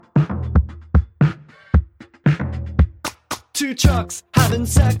Two trucks having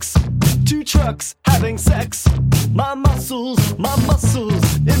sex. Two trucks having sex. My muscles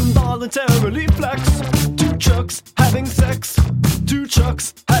involuntarily flex. Two trucks having sex. Two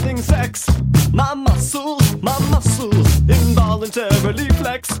trucks having sex. My muscles involuntarily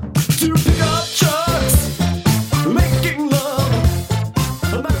flex. Two pickup trucks making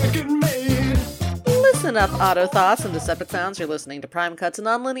love, American made. Listen up, Autothoughts and Decepticons. You're listening to Prime Cut's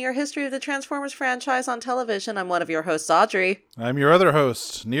non-linear history of the Transformers franchise on television. I'm one of your hosts, Audrey. I'm your other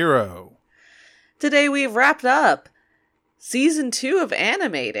host, Nero. Today we've wrapped up Season 2 of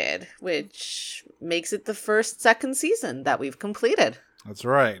Animated, which makes it the second season that we've completed. That's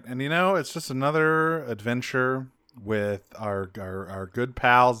right. And it's just another adventure with our good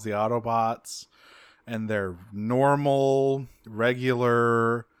pals, the Autobots, and their normal,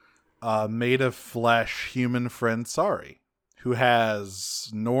 regular, made of flesh human friend, Sorry, who has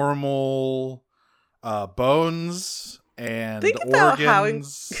normal bones and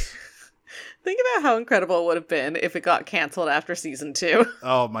organs. Think about how incredible it would have been if it got canceled after season 2.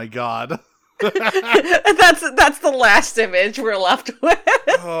 Oh my god. That's the last image we're left with.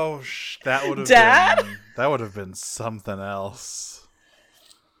 Oh, that would have Dad? That would have been something else.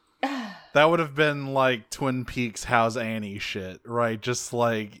 That would have been like Twin Peaks How's Annie shit, right? Just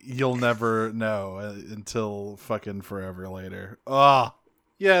like you'll never know until fucking forever later. Oh.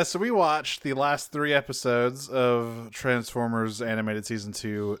 Yeah, so we watched the last 3 episodes of Transformers Animated Season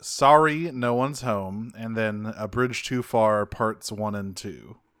 2, Sorry, No One's Home, and then A Bridge Too Far, Parts 1 and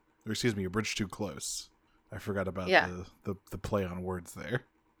 2. Or excuse me, A Bridge Too Close. I forgot about the play on words there.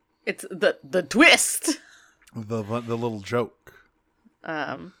 It's the twist. The little joke.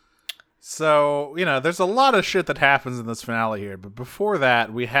 So, there's a lot of shit that happens in this finale here, but before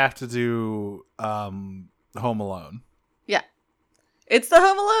that, we have to do Home Alone. Yeah. It's the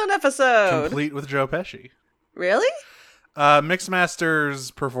Home Alone episode. Complete with Joe Pesci. Really?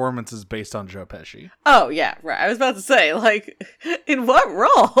 Mixmaster's performance is based on Joe Pesci. Oh, yeah, right. I was about to say, like, in what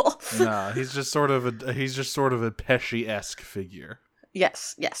role? No, he's just sort of a Pesci-esque figure.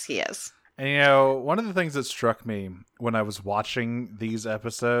 Yes, he is. And one of the things that struck me when I was watching these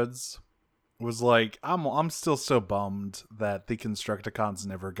episodes was like, I'm still so bummed that the Constructicons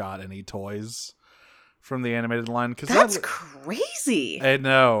never got any toys from the animated line, because that's crazy. I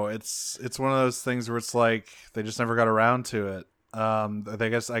know it's one of those things where it's like they just never got around to it.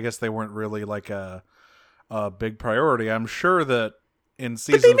 I guess they weren't really like a big priority. I'm sure that in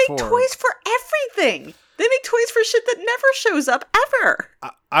season 4, but they make toys for everything. They make toys for shit that never shows up ever.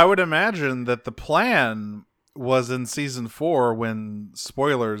 I would imagine that the plan was in season 4, when,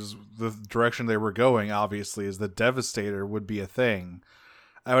 spoilers, the direction they were going obviously is that Devastator would be a thing.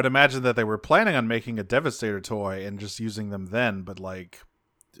 I would imagine that they were planning on making a Devastator toy and just using them then, but like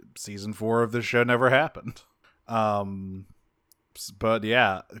season 4 of this show never happened. But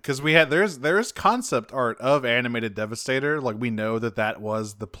yeah, because there's concept art of animated Devastator. Like we know that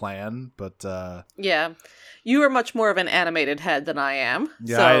was the plan, but yeah, you are much more of an animated head than I am.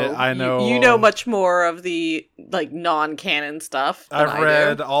 Yeah, so I know. You know much more of the like non-canon stuff. I've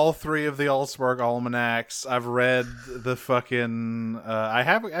read all 3 of the Allspark Almanacs. I've read the fucking. I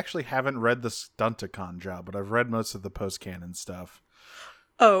haven't read the Stunticon job, but I've read most of the post-canon stuff.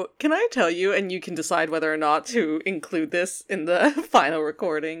 Oh, can I tell you, and you can decide whether or not to include this in the final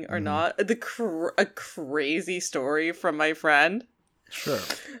recording or not, a crazy story from my friend. Sure.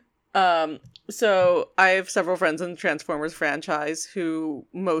 So I have several friends in the Transformers franchise who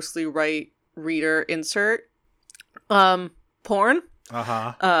mostly write reader insert porn.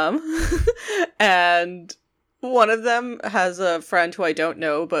 And one of them has a friend who I don't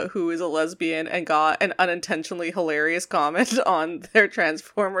know, but who is a lesbian and got an unintentionally hilarious comment on their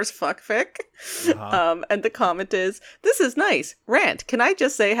Transformers fuckfic. And the comment is, "This is nice. Rant. Can I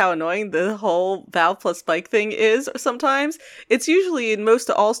just say how annoying the whole Val plus Spike thing is sometimes? It's usually in most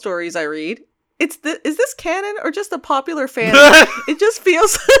of all stories I read. Is this canon or just a popular fan? It just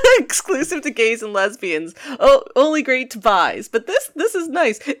feels exclusive to gays and lesbians. Oh, only great to buys. But this is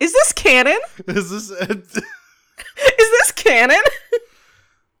nice. Is this canon? Is this canon?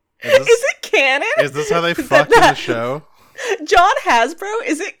 Is it canon? Is this how they fucked in the show? John Hasbro,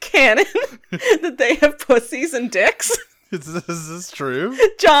 is it canon that they have pussies and dicks? Is this true?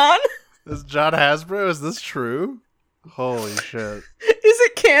 John Hasbro, is this true? Holy shit. Is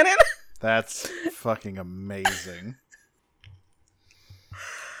it canon? That's fucking amazing.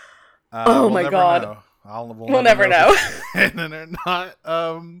 Oh my god. We'll never know. Canon or not.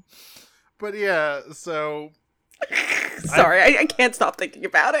 But yeah, so Sorry, I can't stop thinking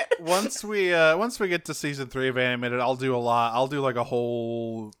about it. Once we get to season 3 of animated, I'll do like a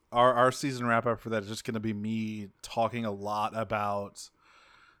whole our season wrap up for that is just going to be me talking a lot about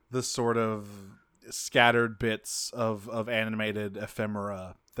the sort of scattered bits of animated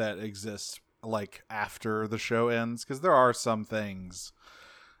ephemera that exist like after the show ends, because there are some things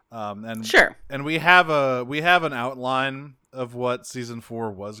and sure, and we have an outline of what season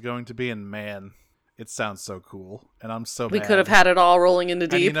 4 was going to be, and man, it sounds so cool, and I'm so we mad. could have had it all rolling into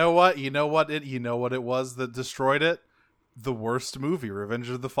deep. And you know what it was that destroyed it? The worst movie, Revenge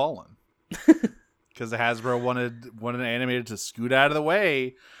of the Fallen. Because Hasbro wanted animated to scoot out of the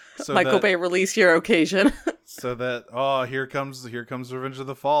way. So Michael Bay release your occasion. So that here comes Revenge of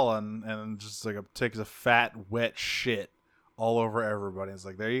the Fallen, and just like takes a fat wet shit all over everybody. It's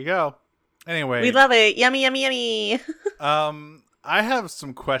like, there you go. Anyway, we love it. Yummy, yummy, yummy. I have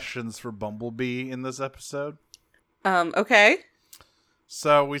some questions for Bumblebee in this episode. Okay.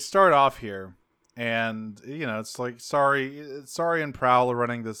 So we start off here, and it's like Sorry and Prowl are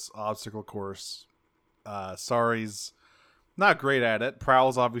running this obstacle course. Sorry's not great at it.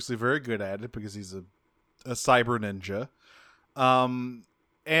 Prowl's obviously very good at it because he's a cyber ninja.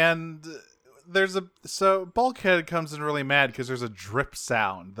 And so Bulkhead comes in really mad because there's a drip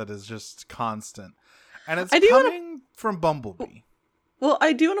sound that is just constant, and it's coming from Bumblebee. Well,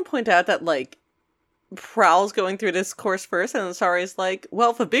 I do want to point out that like Prowl's going through this course first, and Sorry's like, well,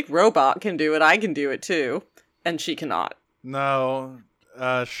 if a big robot can do it, I can do it too, and she cannot. No,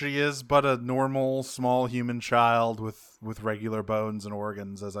 she is but a normal small human child with regular bones and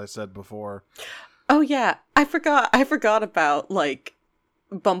organs, as I said before. Oh yeah, I forgot about like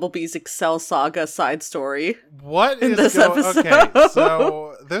Bumblebee's Excel Saga side story. What in is this episode? Okay,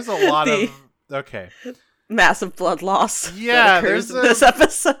 so there's a lot of massive blood loss. Yeah, that occurs in this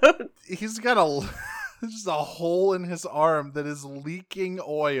episode. He's got just a hole in his arm that is leaking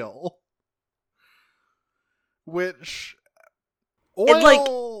oil, which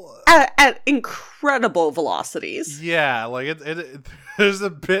at incredible velocities. Yeah, like it there's a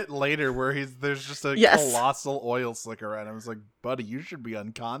bit later where there's just a colossal oil slick around him. It's like, buddy, you should be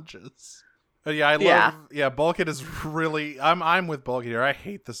unconscious. But yeah, Bulkhead is really I'm with Bulkhead here. I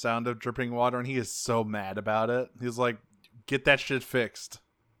hate the sound of dripping water, and he is so mad about it. He's like, get that shit fixed.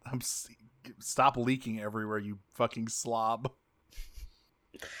 Stop leaking everywhere, you fucking slob.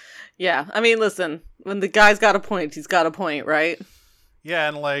 Yeah, I mean, listen, when the guy's got a point, he's got a point, right? Yeah,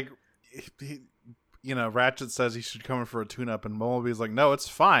 and like, Ratchet says he should come in for a tune-up, and Bumblebee's like, no, it's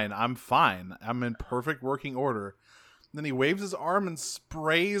fine. I'm fine. I'm in perfect working order. And then he waves his arm and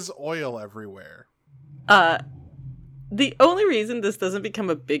sprays oil everywhere. The only reason this doesn't become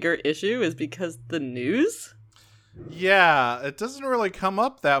a bigger issue is because the news. Yeah, it doesn't really come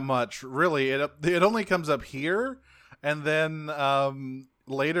up that much, really. It only comes up here, and then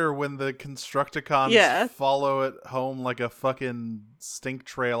later when the Constructicons follow it home like a fucking stink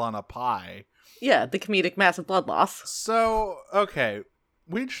trail on a pie. Yeah, the comedic massive blood loss. So, okay,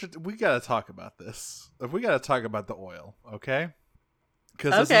 we gotta talk about this. We gotta talk about the oil, okay?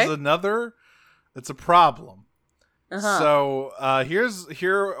 Because this is it's a problem. Uh-huh. So,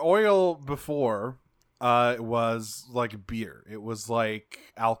 here oil before it was like beer. It was like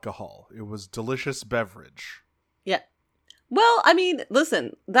alcohol. It was delicious beverage. Yeah. Well, I mean,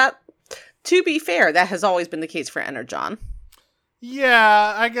 listen, to be fair, that has always been the case for Energon.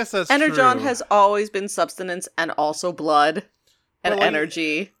 Yeah, I guess that's Energon true. has always been substance and also blood and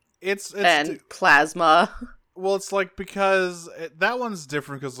energy. It's plasma. Well, it's like because that one's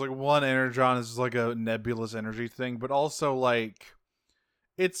different because like one Energon is like a nebulous energy thing, but also like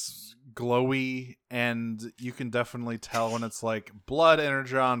it's glowy, and you can definitely tell when it's like blood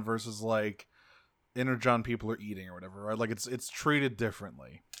Energon versus like Energon people are eating or whatever, right? Like it's treated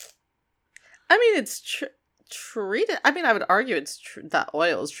differently. I mean, it's treated. I mean, I would argue that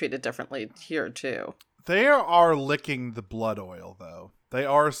oil is treated differently here too. They are licking the blood oil, though. They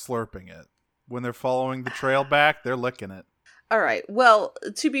are slurping it when they're following the trail back. They're licking it. All right. Well,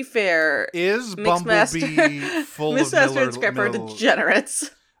 to be fair, is Bumblebee full of Mixmaster and Scrapper are degenerates?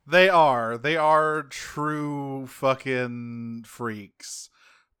 They are. They are true fucking freaks.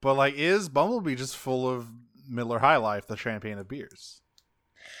 But like, is Bumblebee just full of Miller High Life, the champagne of beers?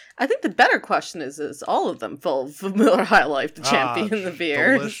 I think the better question is all of them full of Miller High Life, the champion, the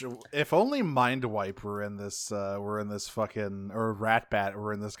beer? If only Mindwipe were in this fucking, or Ratbat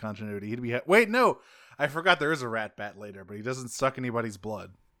were in this continuity, he'd be. Wait, no, I forgot there is a Ratbat later, but he doesn't suck anybody's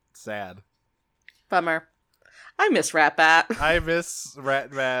blood. Sad. Bummer. I miss Ratbat. I miss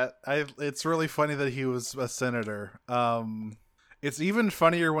Ratbat. It's really funny that he was a senator. It's even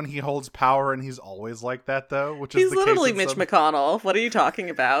funnier when he holds power, and he's always like that, though. Which is he's the literally case Mitch McConnell. What are you talking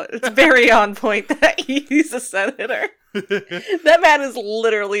about? It's very on point that he's a senator. That man is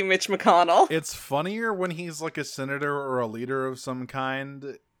literally Mitch McConnell. It's funnier when he's like a senator or a leader of some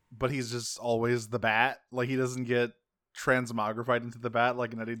kind, but he's just always the bat. Like, he doesn't get transmogrified into the bat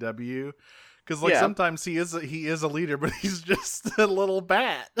like an Eddie W. Because like sometimes he is a leader, but he's just a little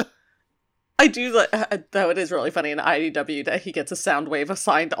bat. I do like, though it is really funny in IDW that he gets a sound wave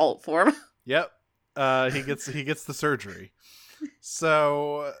assigned alt form. Yep. He gets the surgery.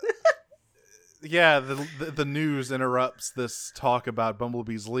 So yeah, the news interrupts this talk about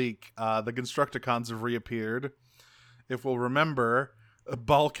Bumblebee's leak. The Constructicons have reappeared. If we'll remember,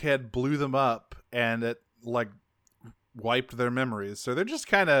 Bulkhead blew them up and it like wiped their memories. So they're just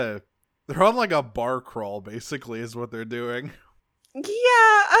they're on like a bar crawl, basically, is what they're doing.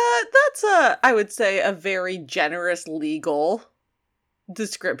 Yeah, that's I would say a very generous legal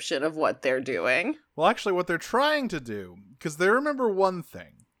description of what they're doing. Well, actually, what they're trying to do, because they remember one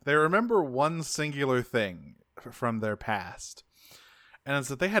thing. They remember one singular thing from their past. And it's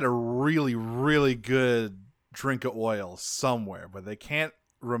that they had a really, really good drink of oil somewhere, but they can't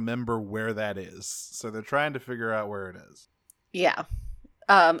remember where that is. So they're trying to figure out where it is. Yeah.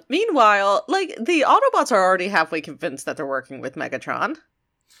 Meanwhile, like, the Autobots are already halfway convinced that they're working with Megatron.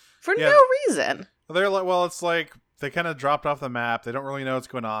 For no reason. They're like, well, it's like, they kind of dropped off the map. They don't really know what's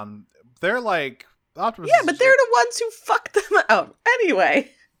going on. They're like, Optimus. Yeah, but they're the ones who fucked them out.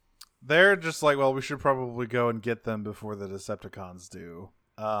 Anyway. They're just like, well, we should probably go and get them before the Decepticons do.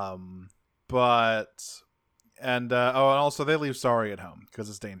 And also they leave Sorry at home because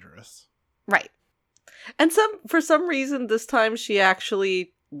it's dangerous. Right. And for some reason this time she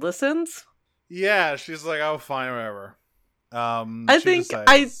actually listens. Yeah, she's like, oh, fine, whatever. I think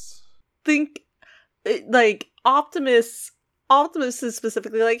like Optimus is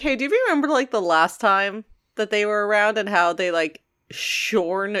specifically like, hey, do you remember like the last time that they were around and how they like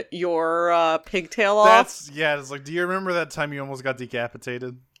shorn your pigtail off? It's like, do you remember that time you almost got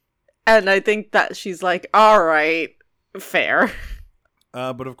decapitated? And I think that she's like, all right, fair.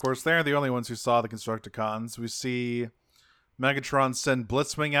 But of course, they're the only ones who saw the Constructicons. We see Megatron send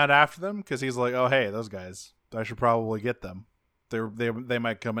Blitzwing out after them because he's like, oh, hey, those guys, I should probably get them. They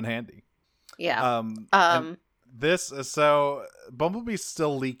might come in handy. Yeah. So Bumblebee's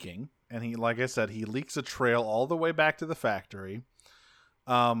still leaking, and he, like I said, he leaks a trail all the way back to the factory.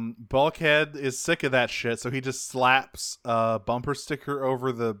 Bulkhead is sick of that shit, so he just slaps a bumper sticker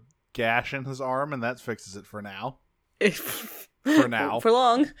over the gash in his arm, and that fixes it for now. For now. Won't for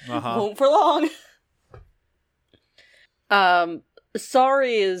long. Uh-huh. Won't for long.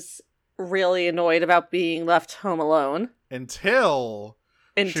 Sorry is really annoyed about being left home alone. Until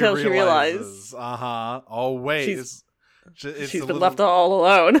she realizes. Uh-huh. Oh, wait. She's been left all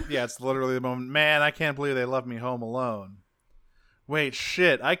alone. Yeah, it's literally the moment. Man, I can't believe they left me home alone. Wait,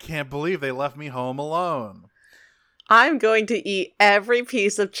 shit. I can't believe they left me home alone. I'm going to eat every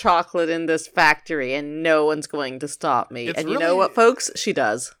piece of chocolate in this factory, and no one's going to stop me. You know what, folks? She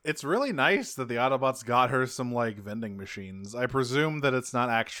does. It's really nice that the Autobots got her some, like, vending machines. I presume that it's not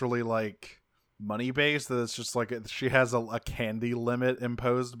actually, like, money-based, that it's just, like, she has a candy limit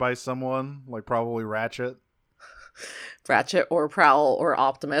imposed by someone, like, probably Ratchet. Ratchet or Prowl or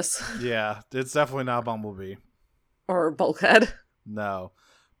Optimus. Yeah, it's definitely not Bumblebee. Or Bulkhead. No.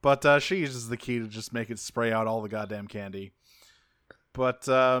 But she uses the key to just make it spray out all the goddamn candy. But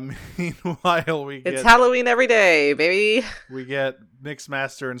meanwhile, it's Halloween every day, baby. We get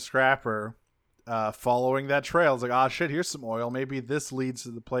Mixmaster and Scrapper following that trail. It's like, shit, here's some oil. Maybe this leads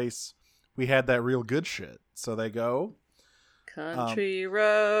to the place we had that real good shit. So they go. Country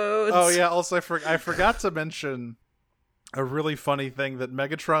roads. Oh, yeah. Also, I forgot to mention a really funny thing that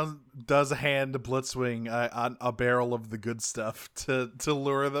Megatron does hand Blitzwing on a barrel of the good stuff to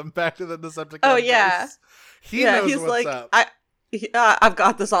lure them back to the Decepticon. Oh, yeah. He knows he's what's like, up. I've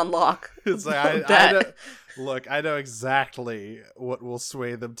got this on lock. It's like, I know exactly what will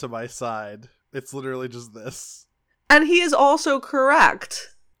sway them to my side. It's literally just this. And he is also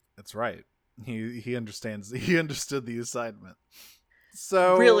correct. That's right. He understands. He understood the assignment.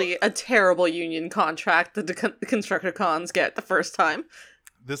 So really a terrible union contract that the Constructicons get the first time.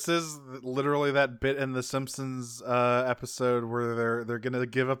 This is literally that bit in the Simpsons episode where they're gonna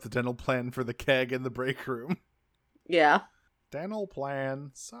give up the dental plan for the keg in the break room. Yeah. Dental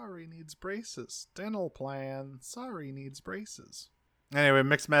plan. Sorry, needs braces. Dental plan. Sorry, needs braces. Anyway,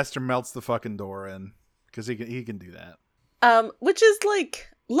 Mixmaster melts the fucking door in because he can do that. Which is like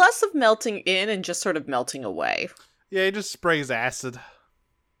less of melting in and just sort of melting away. Yeah, he just sprays acid.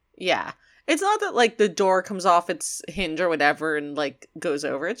 Yeah. It's not that, like, the door comes off its hinge or whatever and, like, goes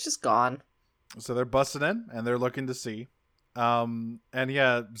over. It's just gone. So they're busting in, and they're looking to see. And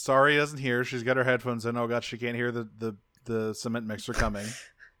yeah, Sari doesn't hear. She's got her headphones in. Oh god, she can't hear the cement mixer coming.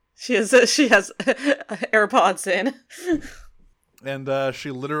 She has AirPods in. And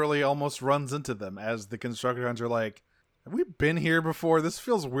she literally almost runs into them as the Constructicons are like, have we been here before? This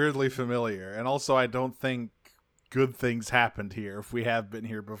feels weirdly familiar. And also, I don't think good things happened here if we have been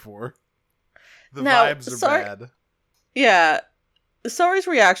here before. The vibes are bad. Yeah. Sari's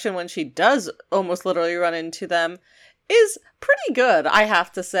reaction when she does almost literally run into them is pretty good, I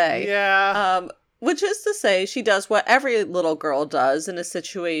have to say. Yeah. Which is to say, she does what every little girl does in a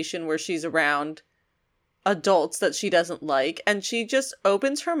situation where she's around adults that she doesn't like, and she just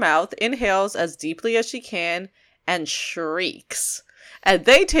opens her mouth, inhales as deeply as she can, and shrieks. And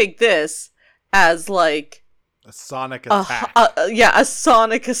they take this as, like, a sonic attack. A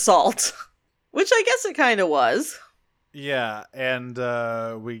sonic assault. Which I guess it kind of was. Yeah, and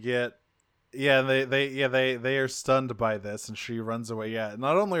we get... Yeah, they are stunned by this, and she runs away. Yeah,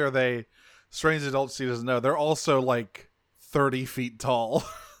 not only are they strange adults she doesn't know, they're also, like, 30 feet tall.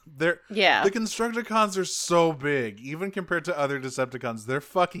 The Constructicons are so big, even compared to other Decepticons. They're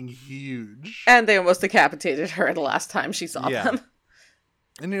fucking huge. And they almost decapitated her the last time she saw them.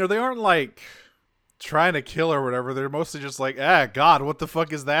 And, they aren't, like, trying to kill her or whatever. They're mostly just like, God, what the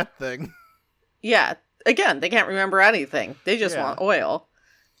fuck is that thing? Yeah. Again, they can't remember anything. They just want oil.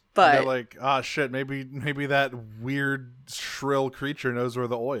 But they're like, shit, maybe that weird, shrill creature knows where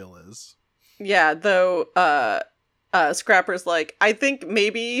the oil is. Yeah, though, Scrapper's like, I think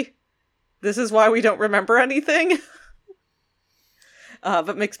maybe this is why we don't remember anything.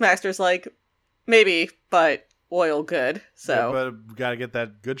 But Mixmaster's like, maybe, but oil good, so. Yeah, but gotta get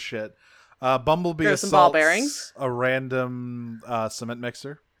that good shit. Bumblebee assaults some ball bearings. A random cement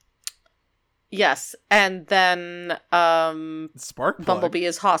mixer. Yes, and then Sparkplug. Bumblebee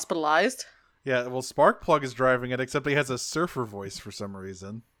is hospitalized. Yeah, well, Sparkplug is driving it, except he has a surfer voice for some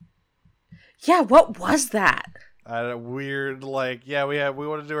reason. Yeah, what was that? Weird, like, we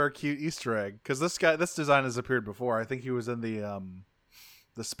want to do our cute Easter egg, because this design has appeared before. I think he was in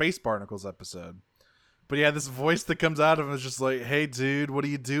the Space Barnacles episode. But yeah, this voice that comes out of him is just like, hey dude, what are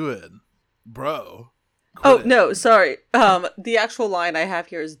you doing? Bro. Oh, no, sorry. The actual line I have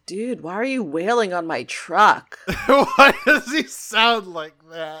here is, dude, why are you wailing on my truck? Why does he sound like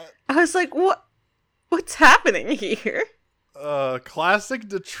that? I was like, what's happening here? Classic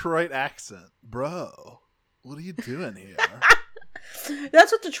Detroit accent. Bro, what are you doing here?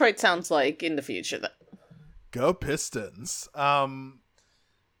 That's what Detroit sounds like in the future, though. Go Pistons.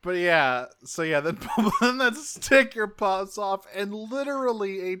 But yeah, so yeah, then that sticker pops off, and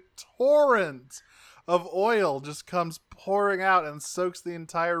literally a torrent of oil just comes pouring out and soaks the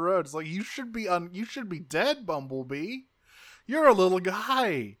entire road. It's like, you should be dead, Bumblebee. You're a little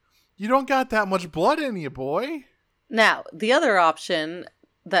guy. You don't got that much blood in you, boy. Now, the other option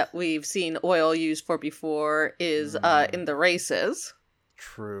that we've seen oil used for before is in the races.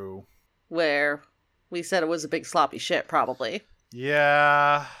 True. Where we said it was a big sloppy shit, probably.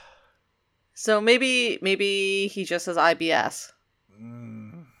 Yeah. So maybe he just has IBS.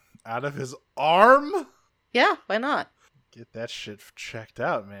 Out of his arm? Yeah, why not? Get that shit checked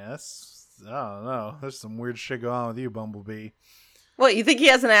out, man. I don't know. There's some weird shit going on with you, Bumblebee. What, you think he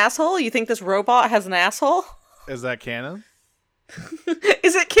has an asshole? You think this robot has an asshole? Is that canon?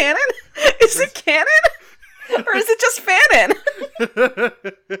 Is it canon? Is it canon? Or is it just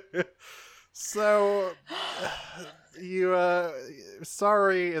fanon? So,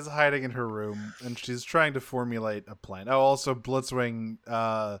 Sari is hiding in her room, and she's trying to formulate a plan. Oh, also Blitzwing.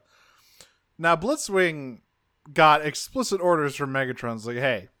 Now Blitzwing got explicit orders from Megatron's like,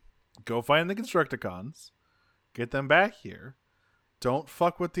 hey, go find the Constructicons, get them back here. Don't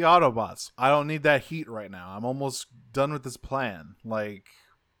fuck with the Autobots. I don't need that heat right now. I'm almost done with this plan. Like,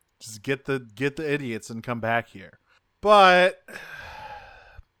 just get the idiots and come back here. But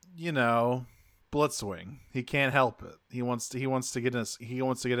Blitzwing, he can't help it. He wants to get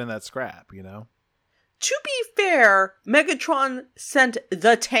in that scrap, To be fair, Megatron sent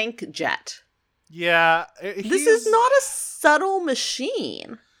the tank jet. Yeah, this is not a subtle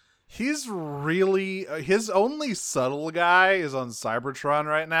machine. He's really his only subtle guy is on Cybertron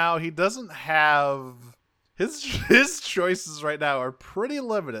right now. He doesn't have his choices right now are pretty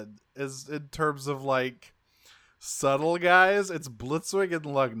limited as in terms of like subtle guys. It's Blitzwing and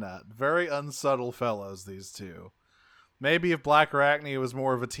Lugnut. Very unsubtle fellows, these two. Maybe if Black Arachne was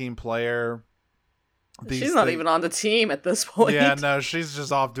more of a team player, She's not even on the team at this point. Yeah, no, she's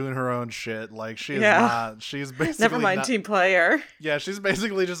just off doing her own shit. Like, she is not. She's basically never mind team player. Yeah, she's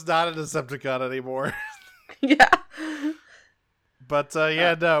basically just not a Decepticon anymore. Yeah. But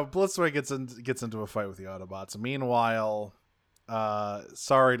no, Blitzwing gets into a fight with the Autobots. Meanwhile,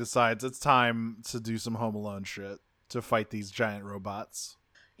 Sorry decides it's time to do some Home Alone shit to fight these giant robots.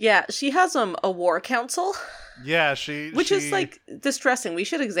 Yeah, she has a war council. Yeah, which is like distressing. We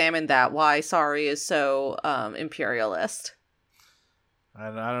should examine that. Why Sorry is so imperialist. I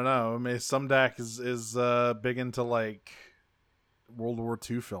don't know. I mean, some DAC is big into like World War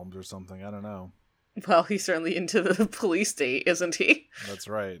II films or something. I don't know. Well, he's certainly into the police state, isn't he? That's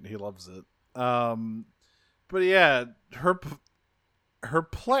right. He loves it. But yeah, her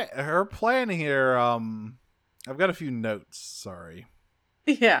plan here. I've got a few notes. Sorry.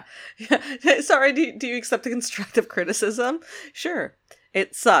 Yeah. Sorry. Do you accept the constructive criticism? Sure.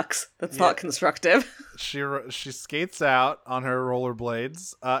 It sucks. That's not constructive. She skates out on her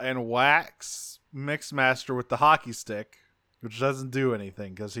rollerblades and whacks Mixmaster with the hockey stick, which doesn't do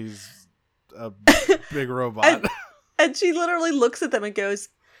anything because he's a big robot. and she literally looks at them and goes,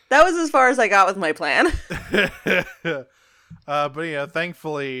 "That was as far as I got with my plan." But yeah,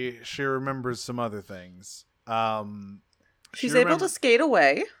 thankfully she remembers some other things. She's able to skate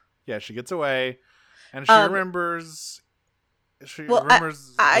away. Yeah, she gets away, and she remembers.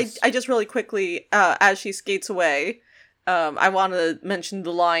 I just really quickly, as she skates away, I want to mention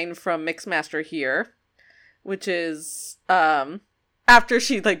the line from Mixmaster here, which is after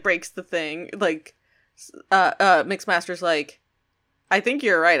she like breaks the thing, like Mixmaster's like, "I think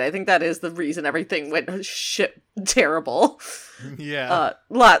you're right. I think that is the reason everything went shit terrible." Yeah.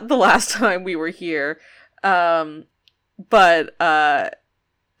 The last time we were here. But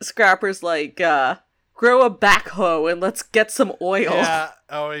Scrapper's like, grow a backhoe and let's get some oil. Yeah.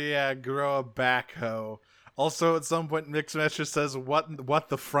 Oh yeah, grow a backhoe. Also, at some point, Mixmaster says, "What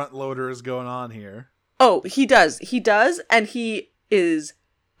the front loader is going on here?" Oh, he does, and he is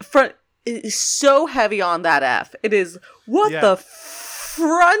so heavy on that F. It is the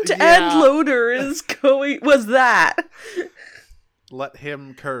front end loader is going. Was that? Let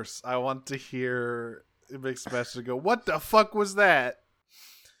him curse. I want to hear Mixmaster go, "What the fuck was that?"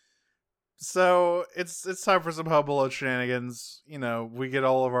 So it's time for some Home Alone shenanigans. You know, we get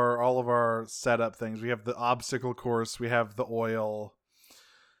all of our setup things. We have the obstacle course. We have the oil.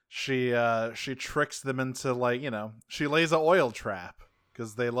 She tricks them into, like, you know, she lays an oil trap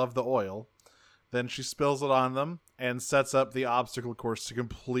because they love the oil. Then she spills it on them and sets up the obstacle course to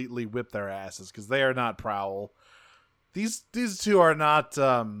completely whip their asses because they are not Prowl. These two are not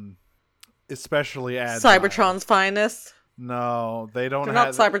especially agile. Cybertron's finest. No, they don't. They're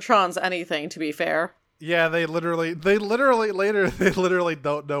not Cybertron's anything, to be fair. Yeah, they literally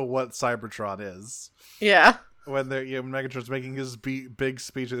don't know what Cybertron is. Yeah. When Megatron's making his big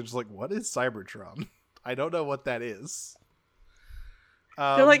speech, they're just like, "What is Cybertron? I don't know what that is."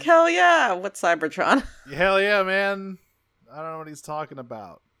 They're like, "Hell yeah, what's Cybertron?" Hell yeah, man! I don't know what he's talking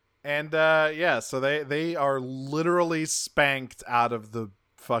about. And so they are literally spanked out of the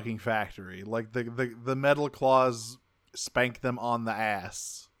fucking factory. Like the metal claws spank them on the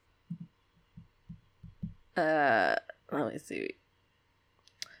ass. Let me see.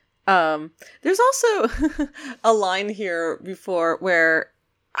 There's also a line here before where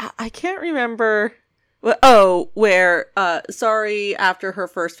I can't remember. Where Sorry, after her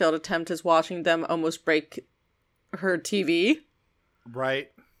first failed attempt, is watching them almost break her TV.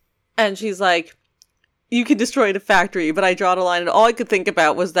 Right. And she's like, "You can destroy the factory, but I draw the line." And all I could think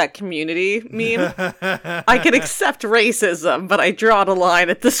about was that Community meme. I can accept racism, but I draw the line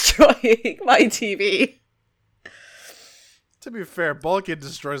at destroying my TV. To be fair, Bulkhead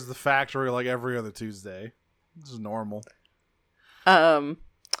destroys the factory like every other Tuesday. This is normal. Blitzwing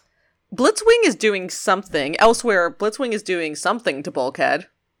is doing something. Elsewhere, Blitzwing is doing something to Bulkhead.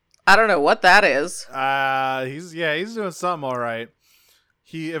 I don't know what that is. He's doing something all right.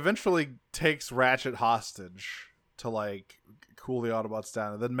 He eventually takes Ratchet hostage to, like, cool the Autobots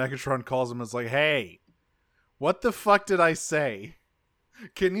down. And then Megatron calls him and is like, "Hey, what the fuck did I say?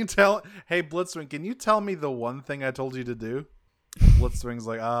 Hey, Blitzwing, can you tell me the one thing I told you to do?" Blitzwing's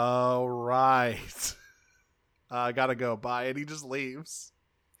like, "Oh, right. I gotta go, bye." And he just leaves.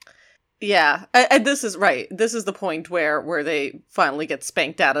 Yeah, and this is right. This is the point where they finally get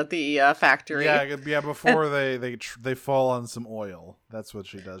spanked out of the factory. Yeah. Before they fall on some oil. That's what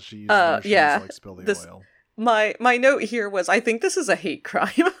she does. She uses like spill the oil. My note here was, I think this is a hate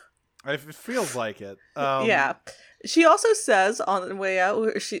crime. It feels like it. Yeah, She also says on the way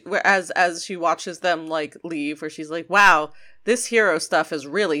out, as she watches them like leave, where she's like, "Wow, this hero stuff is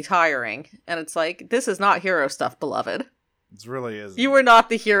really tiring," and it's like, "This is not hero stuff, beloved. It really is. You were not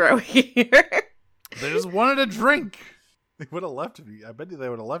the hero here." They just wanted a drink. They would have left me. I bet you they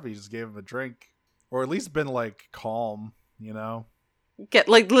would have left me. Just gave him a drink, or at least been like calm, you know. Get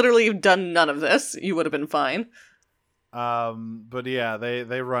like literally done none of this. You would have been fine. But yeah,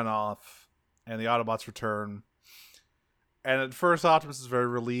 they run off, and the Autobots return. And at first, Optimus is very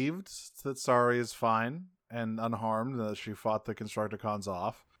relieved that Sari is fine and unharmed, that she fought the Constructicons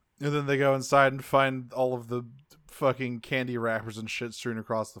off. And then they go inside and find all of the fucking candy wrappers and shit strewn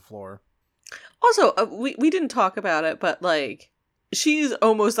across the floor. Also, we didn't talk about it, but like, she's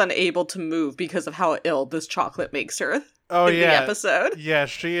almost unable to move because of how ill this chocolate makes her. Oh, in yeah. the episode. Yeah,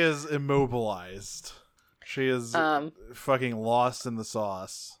 she is immobilized. She is fucking lost in the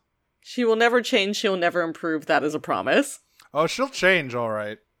sauce. She will never change. She'll never improve. That is a promise. Oh, she'll change, all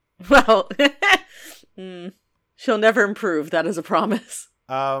right. Well, she'll never improve. That is a promise.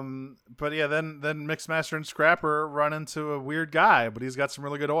 But yeah, then Mixmaster and Scrapper run into a weird guy, but he's got some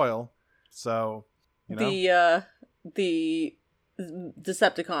really good oil. So, you know. The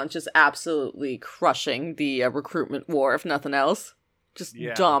Decepticons just absolutely crushing the recruitment war, if nothing else. Just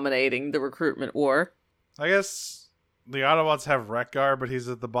dominating the recruitment war. I guess the Autobots have Wreck-Gar, but he's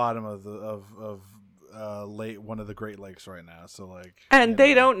at the bottom of one of the Great Lakes right now. So like, and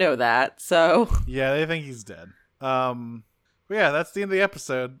they don't know that. So yeah, they think he's dead. But yeah, that's the end of the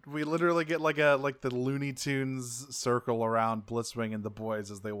episode. We literally get like the Looney Tunes circle around Blitzwing and the boys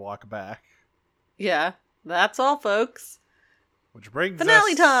as they walk back. Yeah, that's all, folks. Which brings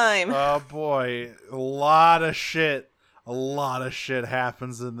finale time. Oh boy, a lot of shit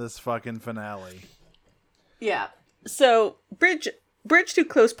happens in this fucking finale. Yeah. So, Bridge Too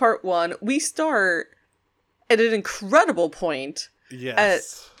Close Part 1, we start at an incredible point.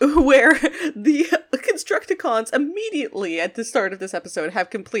 Yes. Where the Constructicons immediately at the start of this episode have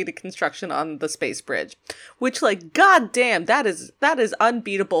completed construction on the space bridge. Which, like, goddamn, that is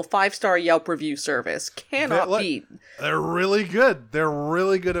unbeatable 5-star Yelp review service. Cannot beat. They're really good. They're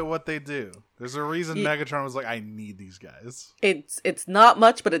really good at what they do. There's a reason Megatron was like, I need these guys. It's not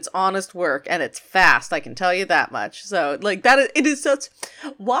much, but it's honest work, and it's fast, I can tell you that much. So, like, it is such...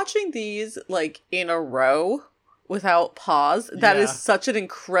 Watching these, like, in a row without pause, that is such an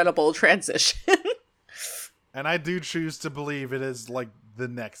incredible transition. And I do choose to believe it is, like, the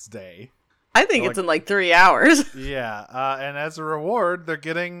next day. I think it's in, like, 3 hours. Yeah, and as a reward, they're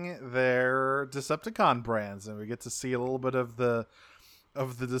getting their Decepticon brands, and we get to see a little bit of the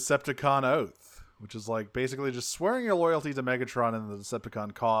Decepticon Oath, which is like basically just swearing your loyalty to Megatron and the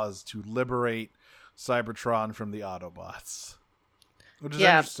Decepticon cause to liberate Cybertron from the Autobots. Which is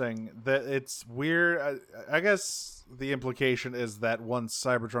interesting. That it's weird. I guess the implication is that once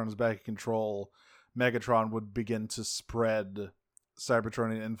Cybertron is back in control, Megatron would begin to spread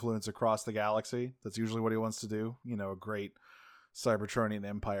Cybertronian influence across the galaxy. That's usually what he wants to do. You know, a great Cybertronian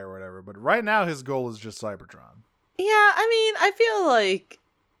empire or whatever. But right now his goal is just Cybertron. Yeah, I mean, I feel like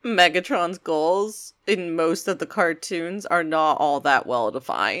Megatron's goals in most of the cartoons are not all that well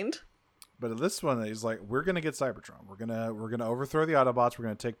defined. But in this one, he's like, we're gonna get Cybertron. We're gonna overthrow the Autobots. We're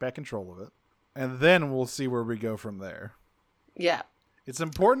gonna take back control of it, and then we'll see where we go from there. Yeah, it's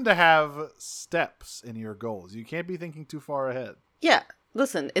important to have steps in your goals. You can't be thinking too far ahead. Yeah,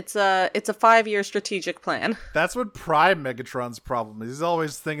 listen, it's a 5-year strategic plan. That's what Prime Megatron's problem is. He's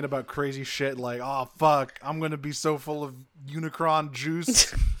always thinking about crazy shit like, oh fuck, I'm gonna be so full of Unicron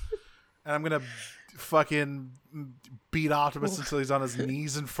juice, and I'm gonna fucking beat Optimus until he's on his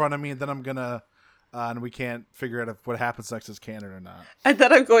knees in front of me, and then I'm gonna and we can't figure out if what happens next is canon or not. And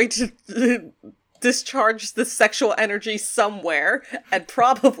then I'm going to discharge the sexual energy somewhere, and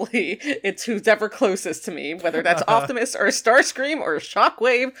probably it's who's ever closest to me, whether that's Optimus or Starscream or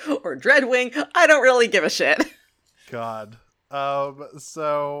Shockwave or Dreadwing. I don't really give a shit. God.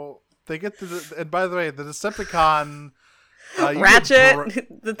 So they get and by the way, the Decepticon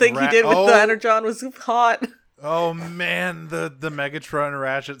Ratchet, the thing he did with the Energon was hot. Oh man, the Megatron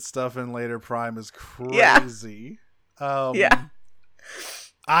Ratchet stuff in later Prime is crazy. Yeah.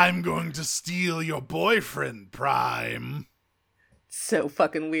 I'm going to steal your boyfriend, Prime. So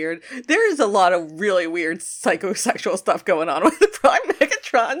fucking weird. There is a lot of really weird psychosexual stuff going on with the Prime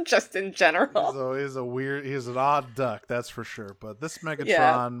Megatron, just in general. So he's an odd duck, that's for sure. But this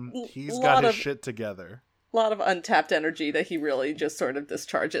Megatron, he's got his shit together. A lot of untapped energy that he really just sort of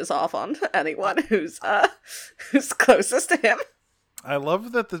discharges off on anyone who's closest to him. I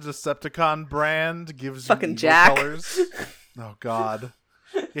love that the Decepticon brand gives fucking you Jack colors. Oh god.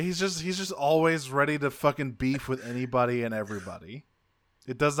 Yeah, he's just always ready to fucking beef with anybody and everybody.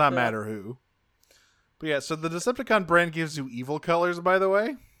 It does not matter who. But yeah, so the Decepticon brand gives you evil colors, by the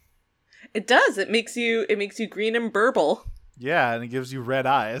way. It does. It makes you green and burble. Yeah, and it gives you red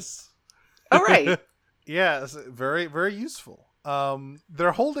eyes. Oh, right. Yeah, very, very useful.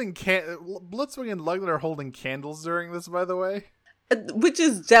 They're holding Blitzwing and Lugnut are holding candles during this, by the way. Which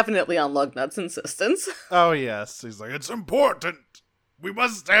is definitely on Lugnut's insistence. Oh yes, he's like, it's important. We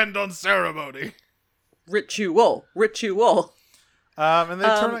must stand on ceremony. Ritual. And they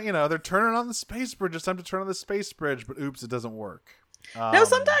they're turning on the space bridge. It's time to turn on the space bridge, but oops, it doesn't work. Now,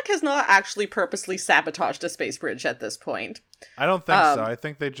 Sumdac has not actually purposely sabotaged a space bridge at this point. I don't think so. I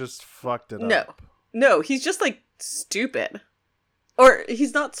think they just fucked it up. No, he's just, like, stupid. Or,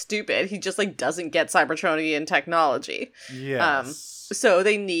 he's not stupid, he just, like, doesn't get Cybertronian technology. Yes. So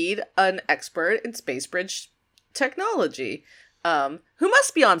they need an expert in space bridge technology. Who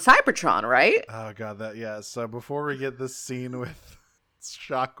must be on Cybertron, right? Oh, God, so before we get this scene with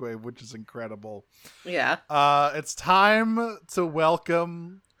Shockwave, which is incredible. Yeah. It's time to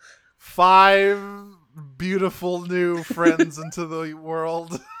welcome 5 beautiful new friends into the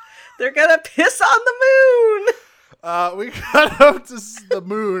world. They're gonna piss on the moon! We got up to the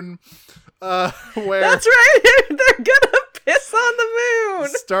moon, where... That's right! They're gonna piss on the moon!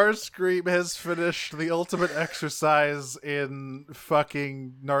 Starscream has finished the ultimate exercise in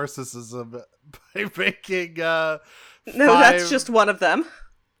fucking narcissism by making, that's just one of them.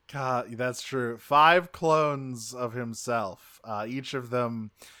 God, that's true. 5 clones of himself. Each of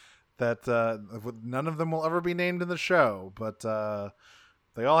them that none of them will ever be named in the show, but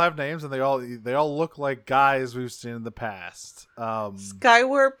they all have names and they all look like guys we've seen in the past.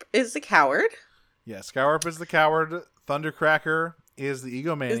 Skywarp is the coward. Yeah, Skywarp is the coward. Thundercracker is the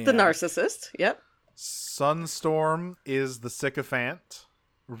egomaniac. Is the narcissist. Yep. Sunstorm is the sycophant.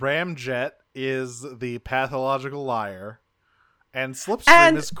 Ramjet is the pathological liar. And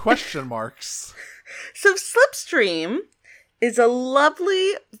Slipstream is question marks. So Slipstream is a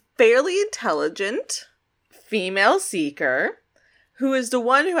lovely, fairly intelligent female seeker who is the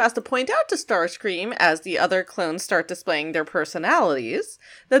one who has to point out to Starscream as the other clones start displaying their personalities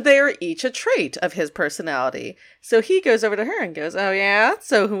that they are each a trait of his personality. So he goes over to her and goes, "Oh yeah?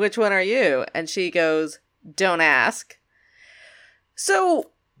 So which one are you?" And she goes, "Don't ask."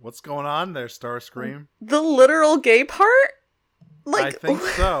 So... What's going on there, Starscream? The literal gay part? Like, I think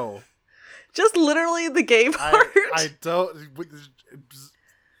so. Just literally the gay part? I don't...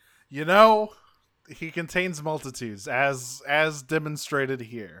 You know... He contains multitudes, as demonstrated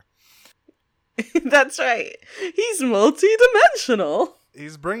here. That's right. He's multi-dimensional.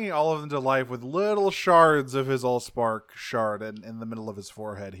 He's bringing all of them to life with little shards of his Allspark shard in the middle of his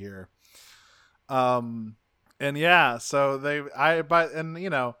forehead here. And yeah, so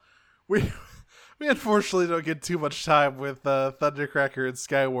we unfortunately don't get too much time with Thundercracker and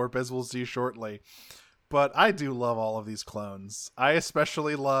Skywarp, as we'll see shortly. But I do love all of these clones. I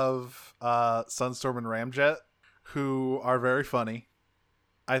especially love Sunstorm and Ramjet, who are very funny.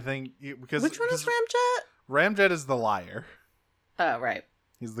 I think because which one is Ramjet? Ramjet is the liar. Oh, right.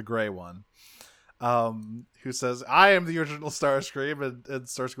 He's the gray one. Who says, "I am the original Starscream," and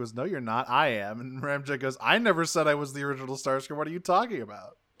Starscream goes, "No, you're not. I am." And Ramjet goes, "I never said I was the original Starscream. What are you talking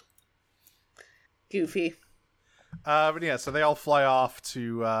about?" Goofy. But yeah, so they all fly off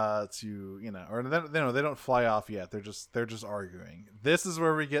to or they don't fly off yet. They're just arguing. This is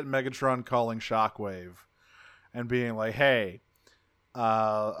where we get Megatron calling Shockwave and being like, "Hey,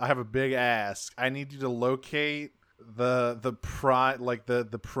 I have a big ask. I need you to locate the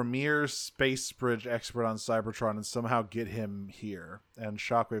premier space bridge expert on Cybertron and somehow get him here." And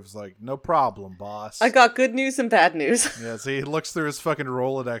Shockwave's like, "No problem, boss. I got good news and bad news." Yeah, so he looks through his fucking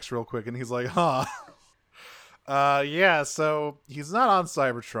Rolodex real quick and he's like, "Huh." Yeah, so he's not on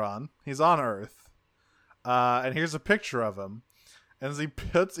Cybertron. He's on Earth. And here's a picture of him. And he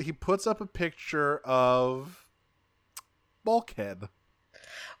puts up a picture of Bulkhead.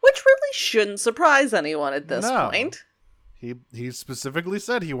 Which really shouldn't surprise anyone at this point. He specifically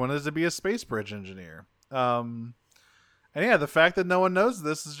said he wanted to be a space bridge engineer. And yeah, the fact that no one knows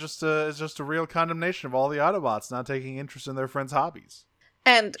this is just a real condemnation of all the Autobots not taking interest in their friends' hobbies.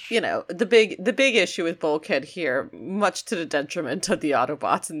 And, the big issue with Bulkhead here, much to the detriment of the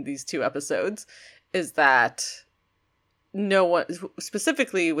Autobots in these 2 episodes, is that no one,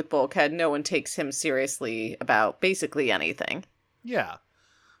 specifically with Bulkhead, no one takes him seriously about basically anything. Yeah.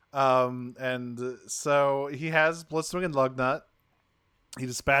 And so he has Blitzwing and Lugnut. He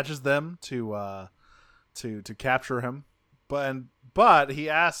dispatches them to capture him. But he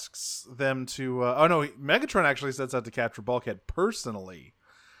asks them to... Megatron actually sets out to capture Bulkhead personally.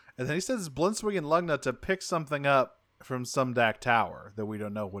 And then he says Blitzwing and Lugnut to pick something up from Sumdac Tower that we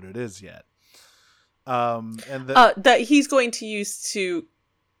don't know what it is yet. And that he's going to use to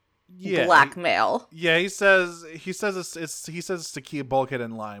blackmail. He says it's to keep Bulkhead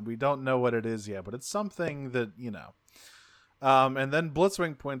in line. We don't know what it is yet, but it's something that, you know. And then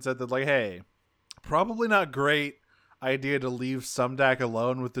Blitzwing points out that, like, hey, probably not great idea to leave Sumdac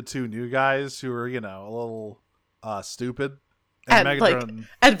alone with the two new guys who are, you know, a little stupid. And Megatron,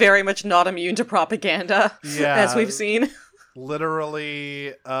 and very much not immune to propaganda, as we've seen.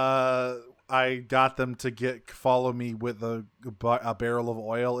 Literally, I got them to follow me with a barrel of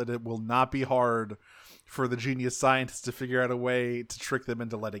oil, and it will not be hard for the genius scientist to figure out a way to trick them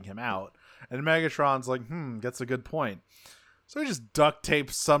into letting him out. And Megatron's like, that's a good point. So he just duct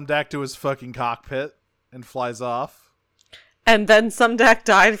tapes Sumdac to his fucking cockpit and flies off. And then Sumdac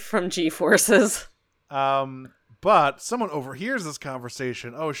died from G-forces. But someone overhears this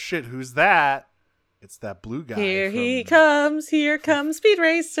conversation. Oh shit, who's that? It's that blue guy. Here comes Speed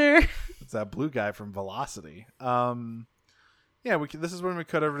Racer. It's that blue guy from Velocity. This is when we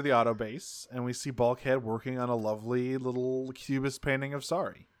cut over to the auto base, and we see Bulkhead working on a lovely little cubist painting of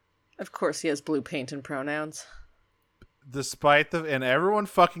Sorry. Of course he has blue paint and pronouns. Despite and everyone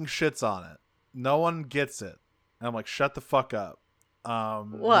fucking shits on it. No one gets it. And I'm like, shut the fuck up.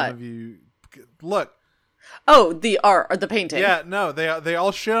 What? One of you, look. Oh, the art, or the painting. Yeah, no, they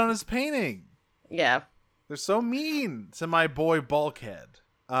all shit on his painting. Yeah. They're so mean to my boy Bulkhead.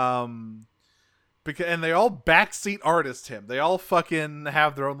 And they all backseat artist him. They all fucking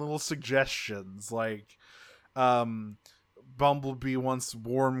have their own little suggestions. Like, Bumblebee wants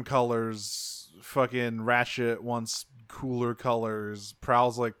warm colors. Fucking Ratchet wants cooler colors.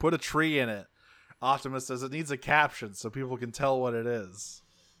 Prowl's like, put a tree in it. Optimus says it needs a caption so people can tell what it is.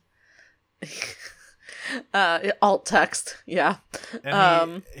 Alt text, yeah.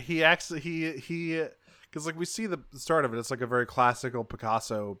 And he because like we see the start of it, it's like a very classical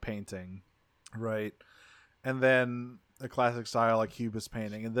Picasso painting, right? And then a classic style like Cubist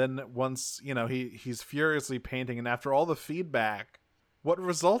painting, and then once, you know, he's furiously painting, and after all the feedback, what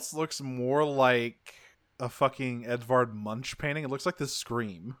results looks more like a fucking Edvard Munch painting. It looks like the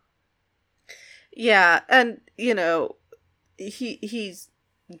Scream. Yeah, and you know, he's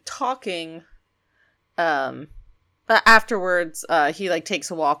talking. Afterwards, he like takes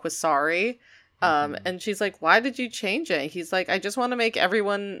a walk with Sorry. And she's like, why did you change it? He's like, I just want to make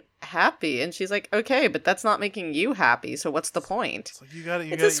everyone happy. And she's like, okay, but that's not making you happy. So what's the point? It's like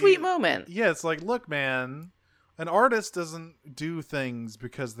it's a sweet moment. Yeah. It's like, look, man, an artist doesn't do things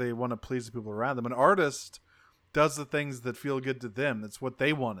because they want to please the people around them. An artist does the things that feel good to them. That's what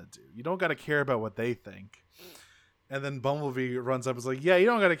they want to do. You don't got to care about what they think. And then Bumblebee runs up and is like, yeah, you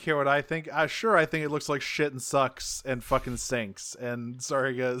don't got to care what I think. Sure, I think it looks like shit and sucks and fucking stinks. And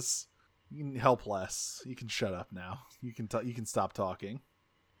Sorry goes, you can help less. You can shut up now. You can stop talking.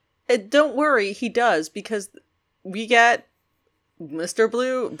 Don't worry, he does, because we get Mr.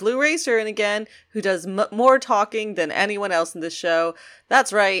 Blue Racer in again, who does more talking than anyone else in this show.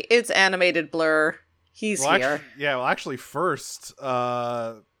 That's right, it's animated Blur. He's here. Actually, first,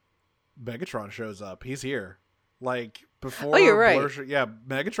 Megatron shows up. He's here. Like, before... Oh, you're right.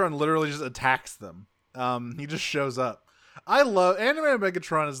 Megatron literally just attacks them. He just shows up. I love... Animated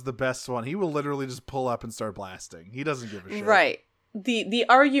Megatron is the best one. He will literally just pull up and start blasting. He doesn't give a shit. Right. The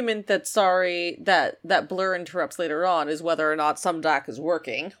argument that that Blur interrupts later on is whether or not Sumdac is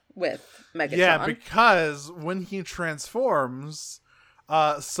working with Megatron. Yeah, because when he transforms,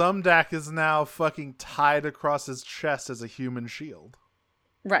 Sumdac is now fucking tied across his chest as a human shield.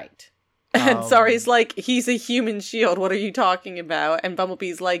 Right. And Sorry's like, he's a human shield. What are you talking about? And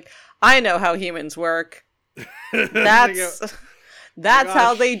Bumblebee's like, I know how humans work. That's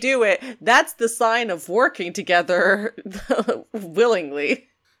how they do it. That's the sign of working together willingly.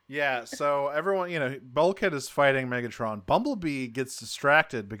 Yeah, so everyone, you know, Bulkhead is fighting Megatron. Bumblebee gets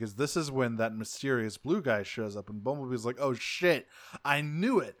distracted because this is when that mysterious blue guy shows up, and Bumblebee's like, oh shit, I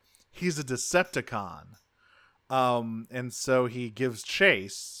knew it. He's a Decepticon. And so he gives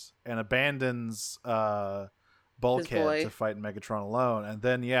chase and abandons Bulkhead to fight Megatron alone. And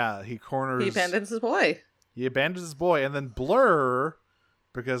then, he abandons his boy. He abandons his boy. And then Blur,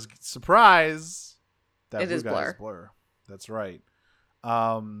 because, surprise, that blue guy is Blur. That's right.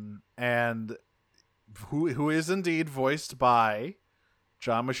 And who is indeed voiced by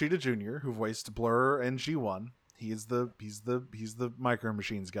John Machida Jr., who voiced Blur and G1. He's the Micro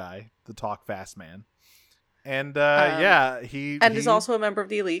Machines guy, the talk fast man. And he is also a member of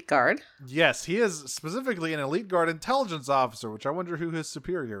the Elite Guard. Yes, he is specifically an Elite Guard intelligence officer, which I wonder who his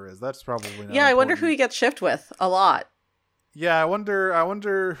superior is. That's probably not I wonder who he gets shipped with a lot. Yeah, I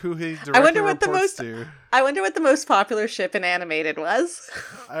wonder who he directly reports to. I wonder what the most popular ship in animated was.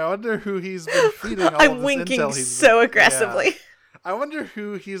 I wonder who he's been feeding all I'm of this winking intel so aggressively. Yeah. I wonder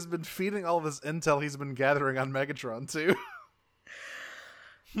who he's been feeding all this intel he's been gathering on Megatron to.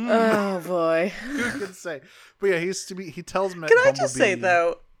 Oh boy. Who can say? But yeah, he tells Can I just say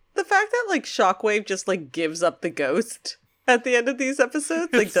though, the fact that like Shockwave just like gives up the ghost at the end of these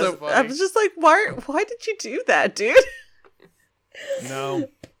episodes, like so funny. I was just like, why did you do that, dude? No.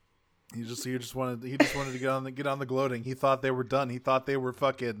 He just wanted to get on the gloating. He thought they were done. He thought they were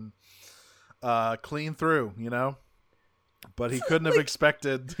fucking clean through, you know? But he couldn't have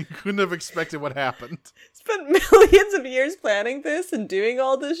expected what happened. Spent millions of years planning this and doing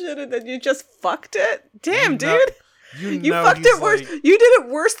all this shit, and then you just fucked it. Damn, dude. You fucked it worse. You did it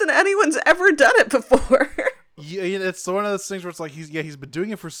worse than anyone's ever done it before. Yeah, it's one of those things where it's like he's been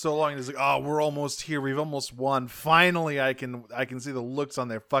doing it for so long, and he's like, oh, we're almost here. We've almost won. Finally, I can see the looks on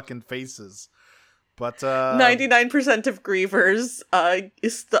their fucking faces. But 99% of grievers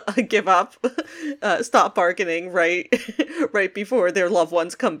give up, stop bargaining right before their loved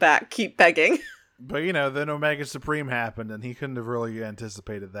ones come back. Keep begging. But then Omega Supreme happened, and he couldn't have really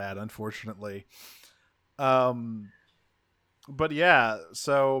anticipated that, unfortunately. But yeah,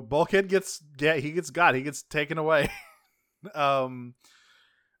 so Bulkhead gets taken away. And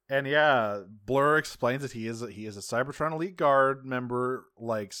yeah, Blur explains that he is a Cybertron Elite Guard member,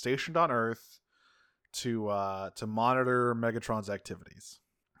 like stationed on Earth to monitor Megatron's activities.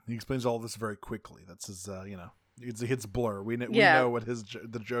 He explains all this very quickly. That's his it's Blur. We know what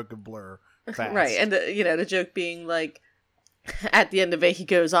the joke of Blur. Fast. Right, and the joke being like, at the end of it, he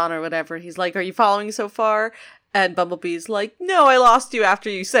goes on or whatever. He's like, "Are you following so far?" And Bumblebee's like, "No, I lost you after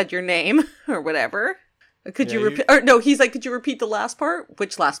you said your name," or whatever. Could you repeat? Or no, he's like, "Could you repeat the last part?"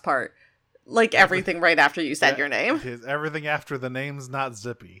 Which last part? Like everything right after you said your name. Everything after the name's not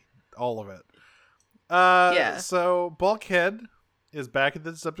Zippy. All of it. Yeah. So Bulkhead is back at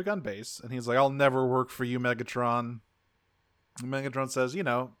the Decepticon base, and he's like, "I'll never work for you, Megatron." And Megatron says,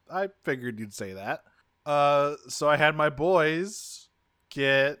 "I figured you'd say that. So I had my boys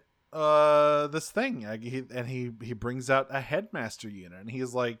get this thing." He brings out a headmaster unit, and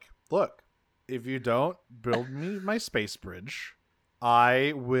he's like, "Look, if you don't build me my space bridge,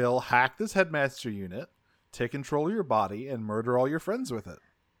 I will hack this headmaster unit, take control of your body, and murder all your friends with it."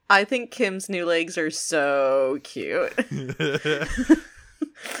 I think Kim's new legs are so cute.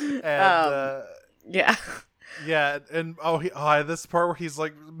 And yeah. Yeah, and this part where he's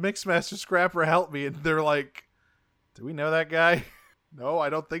like, "Mixmaster Scrapper, help me," and they're like, "Do we know that guy?" No, I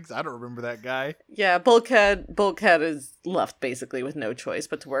don't think so. I don't remember that guy. Yeah, Bulkhead is left basically with no choice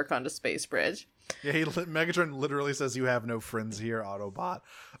but to work on the space bridge. Yeah, Megatron literally says, "You have no friends here, Autobot."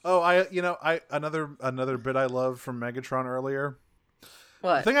 Oh, another bit I love from Megatron earlier.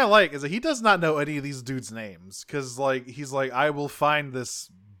 What? The thing I like is that he does not know any of these dudes' names, because he's like, "I will find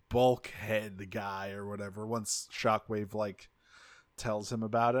this Bulkhead guy," or whatever, once Shockwave tells him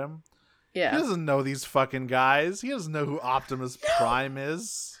about him. Yeah. He doesn't know these fucking guys. He doesn't know who Optimus Prime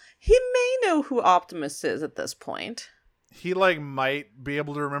is. He may know who Optimus is at this point. He might be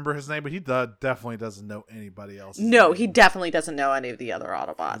able to remember his name, but he definitely doesn't know anybody else. No, he definitely doesn't know any of the other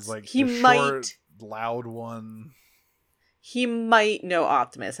Autobots. He might, short, loud one. He might know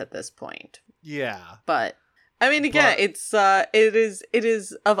Optimus at this point. Yeah, but I mean, again, it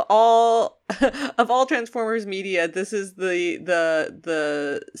is of all Transformers media, this is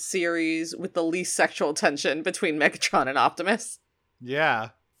the series with the least sexual tension between Megatron and Optimus. Yeah,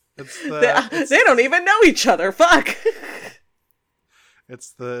 they don't even know each other. Fuck.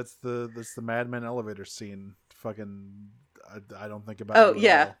 It's the Mad Men elevator scene. Fucking, I don't think about. Oh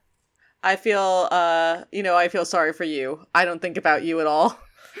yeah, all. I feel sorry for you. I don't think about you at all.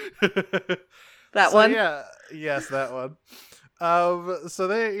 That one? Yeah, yes, that one. So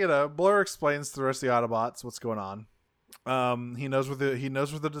they, Blur explains to the rest of the Autobots what's going on. He knows where the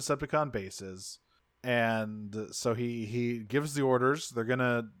Decepticon base is, and so he gives the orders. They're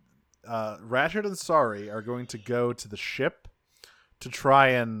gonna, Ratchet and Sorry are going to go to the ship to try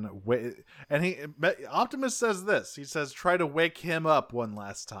and wait. And Optimus says this. He says, "Try to wake him up one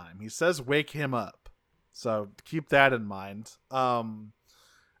last time." He says, "Wake him up." So keep that in mind.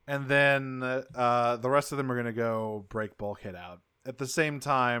 And then the rest of them are going to go break Bulkhead out. At the same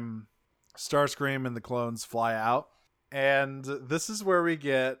time, Starscream and the clones fly out. And this is where we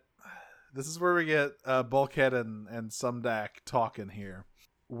get Bulkhead and Sumdac talking here.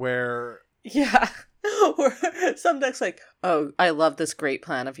 Yeah. Where Sumdac's like, "Oh, I love this great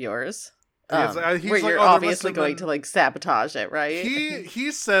plan of yours. He's where like, you're "Oh, there must obviously have going been-" to like sabotage it, right?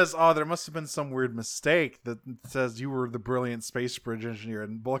 He says, "Oh, there must have been some weird mistake that says you were the brilliant space bridge engineer."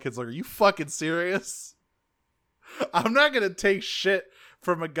 And Bulkhead's like, "Are you fucking serious? I'm not gonna take shit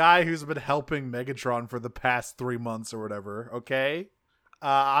from a guy who's been helping Megatron for the past 3 months or whatever. Okay,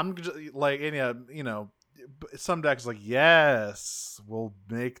 I'm just, like, you know, some deck's like, yes, we'll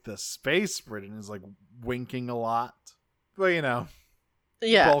make the space bridge," and he's like winking a lot, but you know."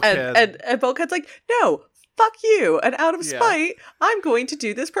 Yeah, Bulkhead. and Bulkhead's like, no, fuck you, and out of Yeah. spite, I'm going to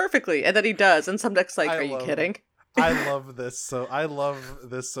do this perfectly. And then he does, and Subdeck's like, are you kidding? I love this so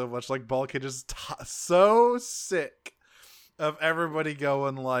much. Like, Bulkhead is so sick of everybody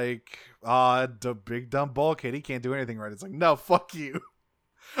going like, the big dumb Bulkhead, he can't do anything right. It's like, no, fuck you.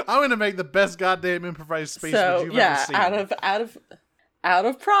 I'm gonna make the best goddamn improvised space bridge you've ever seen. out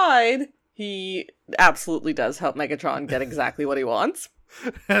of pride, he absolutely does help Megatron get exactly what he wants.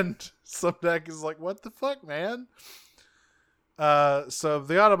 And Subdeck is like, what the fuck, man? So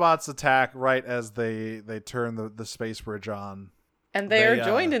the Autobots attack right as they turn the space bridge on. And they are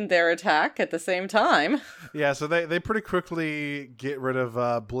joined in their attack at the same time. Yeah, so they pretty quickly get rid of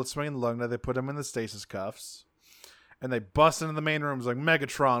Blitzwing and Lugna. They put them in the stasis cuffs. And they bust into the main rooms like,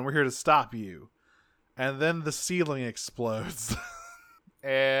 Megatron, we're here to stop you. And then the ceiling explodes.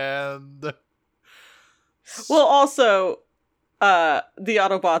 And... Well, also... the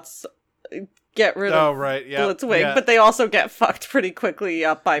Autobots get rid of Blitzwing, but they also get fucked pretty quickly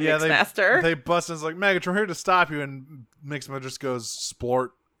up by Mixmaster. They bust and it's like, Megatron, we're here to stop you, and Mixmaster just goes splort,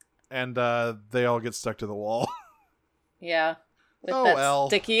 and they all get stuck to the wall. Yeah. With that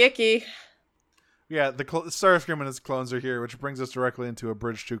sticky icky. Yeah, the Starscream and his clones are here, which brings us directly into A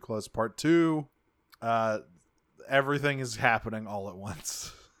Bridge Too Close Part 2. Everything is happening all at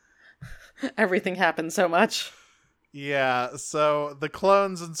once. Everything happens so much. Yeah, so the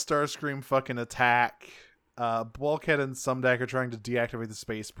clones and Starscream fucking attack. Bulkhead and Subdeck are trying to deactivate the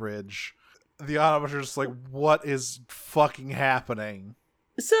space bridge. The Autobots are just like, what is fucking happening?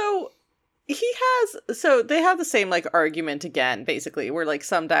 So they have the same like argument again, basically, where like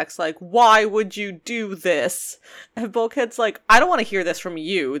Subdeck's like, why would you do this? And Bulkhead's like, I don't want to hear this from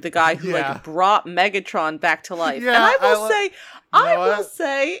you, the guy who like brought Megatron back to life. Yeah, and I will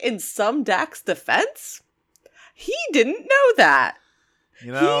say, in Subdeck's defense, he didn't know that. He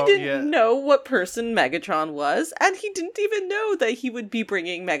didn't know what person Megatron was, and he didn't even know that he would be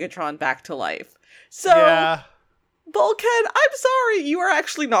bringing Megatron back to life. So, Bulkhead, I'm sorry, you are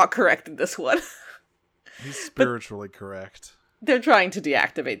actually not correct in this one. He's spiritually correct. They're trying to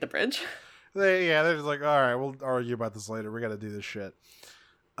deactivate the bridge. They're just like, alright, we'll argue about this later. We gotta do this shit.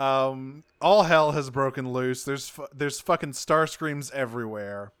 All hell has broken loose. There's fucking Starscreams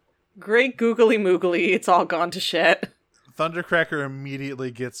everywhere. Great googly moogly, it's all gone to shit. Thundercracker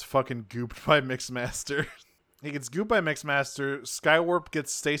immediately gets fucking gooped by Mixmaster. He gets gooped by Mixmaster. Skywarp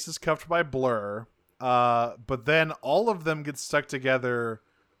gets stasis cuffed by Blur. But then all of them get stuck together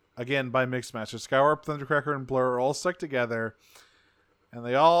again by Mixmaster. Skywarp, Thundercracker, and Blur are all stuck together. And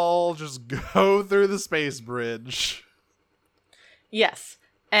they all just go through the space bridge. Yes.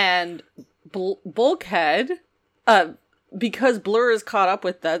 And Bulkhead, because Blur is caught up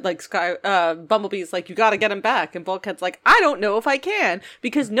with that, like Bumblebee's like, you gotta get him back, and Bulkhead's like, I don't know if I can,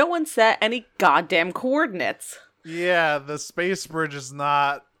 because no one set any goddamn coordinates. Yeah, the space bridge is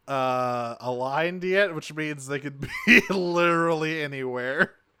not aligned yet, which means they could be literally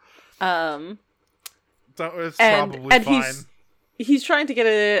anywhere. So it's probably fine. He's trying to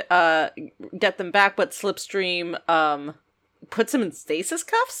get them back, but Slipstream puts him in stasis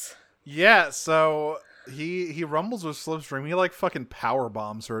cuffs. Yeah, so he rumbles with Slipstream. He like fucking power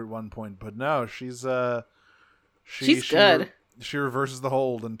bombs her at one point, but no, she's good. She reverses the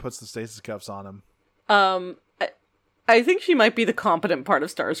hold and puts the stasis cuffs on him. I think she might be the competent part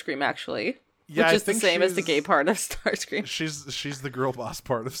of Starscream, actually. Yeah, which is the same as the gay part of Starscream. She's the girl boss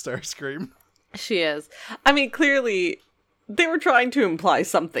part of Starscream. She is. I mean, clearly, they were trying to imply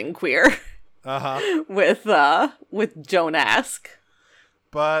something queer. With Joan-esque.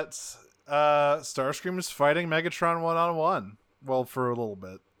 But Starscream is fighting Megatron 1-on-1. Well, for a little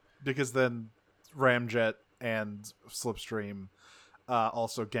bit. Because then Ramjet and Slipstream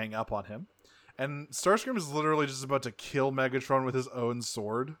also gang up on him. And Starscream is literally just about to kill Megatron with his own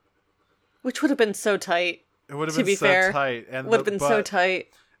sword. Which would have been so tight. It would have been so tight. And would have been so tight.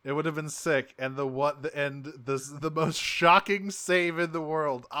 It would have been sick. And the most shocking save in the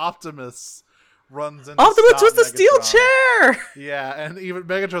world, Optimus runs in. Optimus with the steel chair! Yeah, and even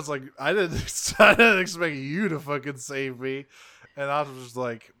Megatron's like, I didn't expect you to fucking save me. And Optimus is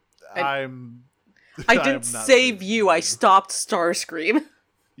like, I didn't save you, I stopped Starscream.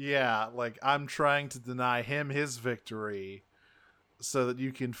 Yeah, like, I'm trying to deny him his victory so that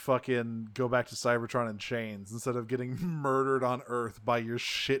you can fucking go back to Cybertron in chains instead of getting murdered on Earth by your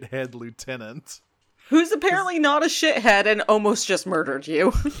shithead lieutenant. Who's apparently not a shithead and almost just murdered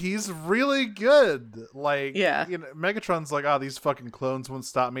you. He's really good. Like, yeah. You know, Megatron's like, these fucking clones won't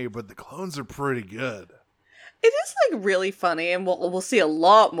stop me, but the clones are pretty good. It is, like, really funny, and we'll see a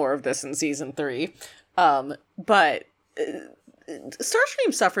lot more of this in Season 3. But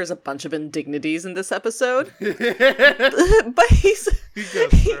Starscream suffers a bunch of indignities in this episode. But he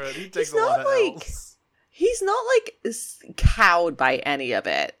goes through it. He takes a lot of L's. He's not, like, cowed by any of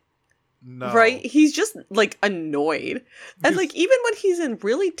it. No. Right? He's just, like, annoyed. And, like, even when he's in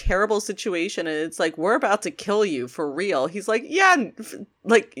really terrible situation and it's like, we're about to kill you for real, he's like, yeah,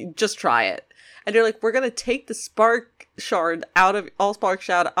 like, just try it. And they're like, we're gonna take the spark shard out of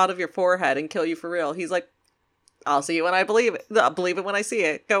your forehead and kill you for real. He's like, I'll see it when I believe it. I'll believe it when I see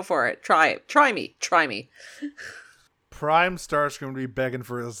it. Go for it. Try it. Try me. Prime Starscream would be begging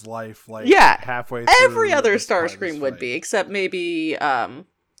for his life, like, halfway through. Every other Starscream would be, except maybe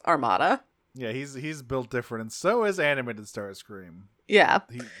Armada. Yeah, he's built different, and so is animated Starscream. Yeah.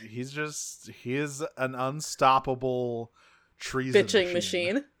 He is an unstoppable treason bitching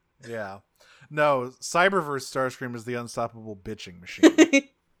machine. Yeah. No, Cyberverse Starscream is the unstoppable bitching machine.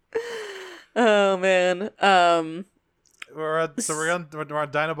 Oh man. We're on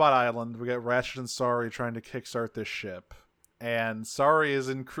Dinobot Island. We got Ratchet and Sorry trying to kickstart this ship. And Sorry is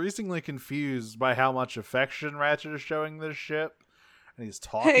increasingly confused by how much affection Ratchet is showing this ship. And he's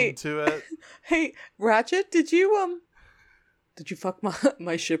talking to it. Hey, Ratchet, did you fuck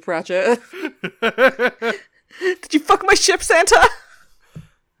my ship, Ratchet? Did you fuck my ship, Santa?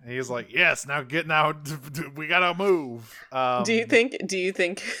 And he's like, yes, now we gotta move. Do you think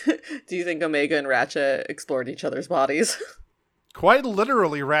Omega and Ratchet explored each other's bodies? Quite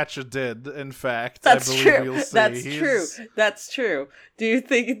literally, Ratchet did, in fact. That's I believe true. You'll see. That's true. Do you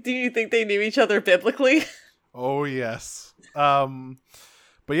think they knew each other biblically? Oh yes. But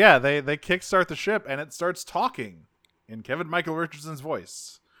yeah, they kickstart the ship and it starts talking in Kevin Michael Richardson's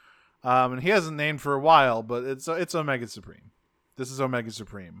voice. And he hasn't named for a while, but it's Omega Supreme. This is Omega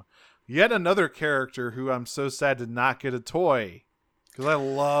Supreme. Yet another character who I'm so sad did not get a toy. Because I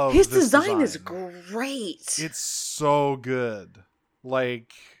love his this design is great. It's so good.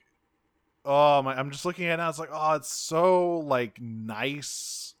 Like, oh my, I'm just looking at it now. It's like, oh, it's so like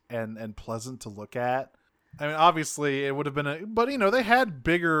nice and pleasant to look at. I mean, obviously it would have been but they had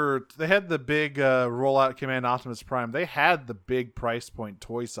the big rollout Command Optimus Prime. They had the big price point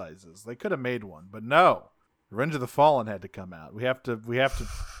toy sizes. They could have made one, but no. Revenge of the Fallen had to come out. We have to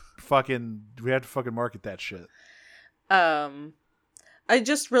fucking market that shit. I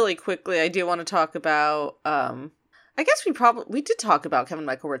just really quickly, I do want to talk about, I guess we did talk about Kevin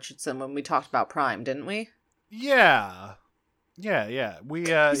Michael Richardson when we talked about Prime, didn't we? Yeah.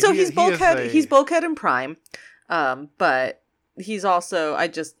 So he's Bulkhead in Prime, but he's also,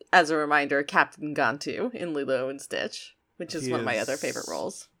 as a reminder, Captain Gantu in Lilo and Stitch, which is one of my other favorite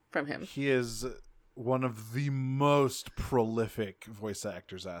roles from him. He is one of the most prolific voice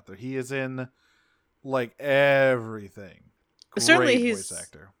actors out there. He is in like everything. Certainly he's voice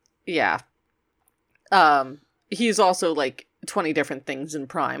actor. Yeah. He's also like 20 different things in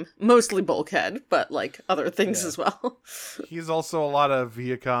Prime. Mostly Bulkhead, but like other things as well. He's also a lot of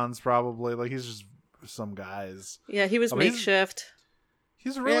Viacons probably. Like he's just some guys. Yeah, he was Makeshift.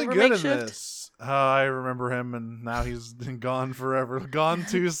 He's really good in this. I remember him, and now he's gone forever. Gone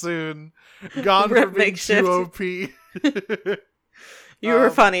too soon. Gone for being too OP. You were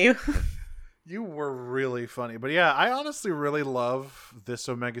funny. You were really funny. But yeah, I honestly really love this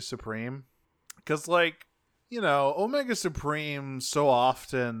Omega Supreme. Because, like, Omega Supreme so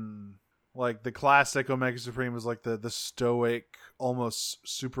often, like, the classic Omega Supreme is like the stoic, almost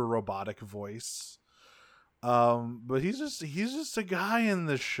super robotic voice. But he's just a guy in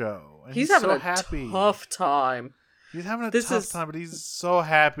this show. And he's having so a happy. tough time. He's having a tough time, but he's so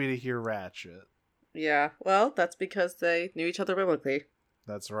happy to hear Ratchet. Yeah, well, that's because they knew each other biblically.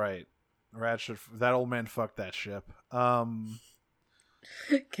 That's right. Ratchet, that old man fucked that ship. Can't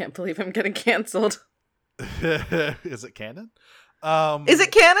believe I'm getting canceled. Is it canon? Is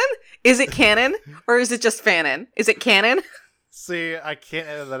it canon? Is it canon? Or is it just fanon? Is it canon? See, I can't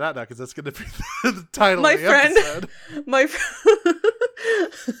edit that out now because that's going to be the title of the episode.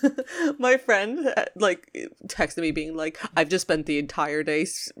 My friend, like, texted me being like, I've just spent the entire day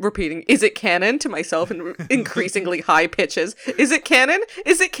repeating, is it canon? To myself in increasingly high pitches. Is it canon?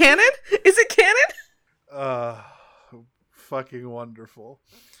 Is it canon? Is it canon? Fucking wonderful.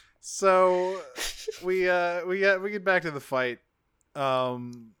 So, we get back to the fight.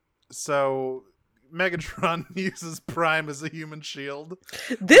 So Megatron uses Prime as a human shield.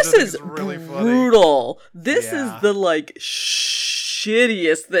 This is really brutal. Funny. This is the like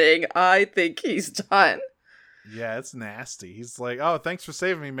shittiest thing I think he's done. Yeah, it's nasty. He's like, "Oh, thanks for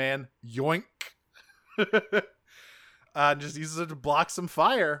saving me, man." Yoink. Just uses it to block some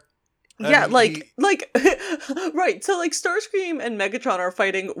fire. Yeah, like, right. So, like, Starscream and Megatron are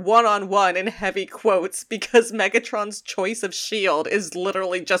fighting one-on-one in heavy quotes because Megatron's choice of shield is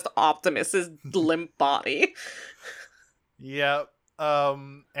literally just Optimus's limp body. Yep.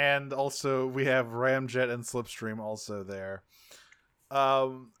 And also we have Ramjet and Slipstream also there.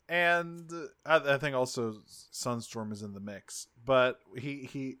 And I think also Sunstorm is in the mix. But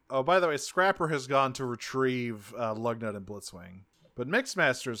oh, by the way, Scrapper has gone to retrieve Lugnut and Blitzwing. But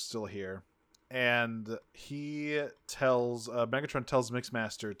Mixmaster is still here, and he tells Megatron tells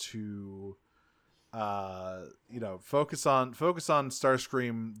Mixmaster to, focus on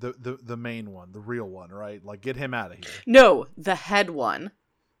Starscream, the main one, the real one, right? Like, get him out of here. No, the head one.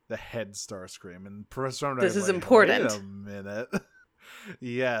 The head Starscream, and Professor This is important. Wait a minute.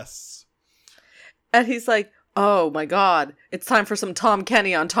 Yes. And he's like, oh my god, it's time for some Tom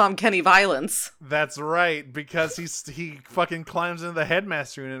Kenny on Tom Kenny violence. That's right, because he fucking climbs into the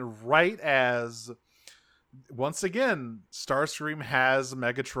Headmaster unit right as, once again, Starscream has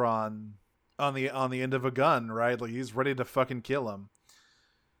Megatron on the end of a gun, right? Like, he's ready to fucking kill him.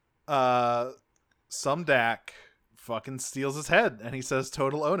 Some Dak fucking steals his head, and he says,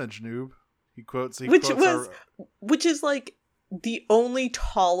 "Total ownage, noob." Which is like the only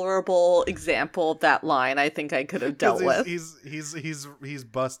tolerable example of that line I think I could have dealt with. He's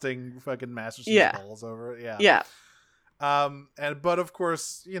busting fucking Masterson's balls over it. Yeah. But of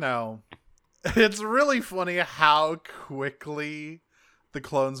course, it's really funny how quickly the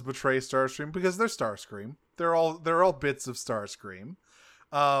clones betray Starscream, because they're Starscream. They're all bits of Starscream.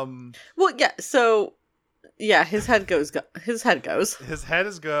 Well, yeah. So, yeah, his head goes. His head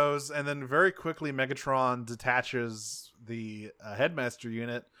goes, and then very quickly Megatron detaches the Headmaster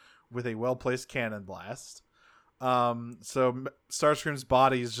unit with a well-placed cannon blast. So Starscream's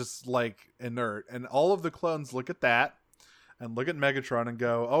body is just like inert, and all of the clones look at that and look at Megatron and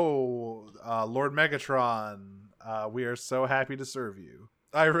go, "Oh, Lord Megatron, we are so happy to serve you."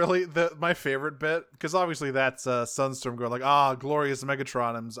 My favorite bit, because obviously that's Sunstorm going like, glorious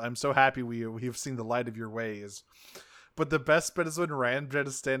Megatron, I'm so happy we have seen the light of your ways. But the best bit is when Ramjet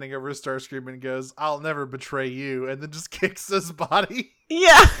is standing over Starscream and goes, "I'll never betray you," and then just kicks his body.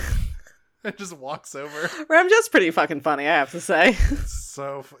 Yeah. And just walks over. Ramjet's pretty fucking funny, I have to say.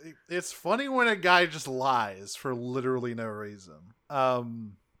 So it's funny when a guy just lies for literally no reason.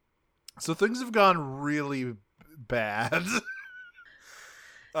 So things have gone really bad.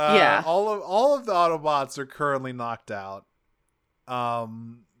 Yeah. All of the Autobots are currently knocked out.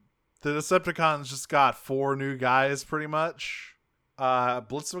 The Decepticons just got 4 new guys, pretty much.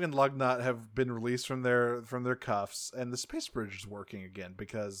 Blitzwing and Lugnut have been released from their cuffs, and the space bridge is working again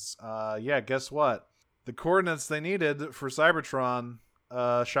because, guess what? The coordinates they needed for Cybertron,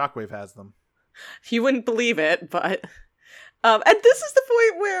 Shockwave has them. You wouldn't believe it, but... and this is the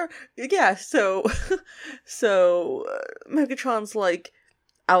point where, so Megatron's like,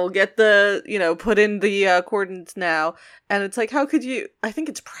 I will get put in the coordinates now. And it's like, how could you, I think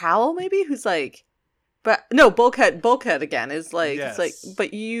it's Prowl maybe, who's like, but no, Bulkhead again is like, yes. It's like,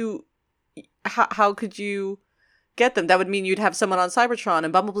 but you, how could you get them? That would mean you'd have someone on Cybertron.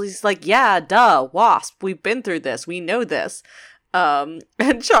 And Bumblebee's like, yeah, duh, Wasp, we've been through this, we know this. And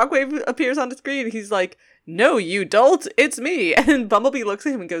Shockwave appears on the screen. He's like, no, you dolt, it's me. And Bumblebee looks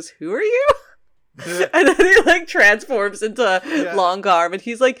at him and goes, who are you? And then he like transforms into Longarm, and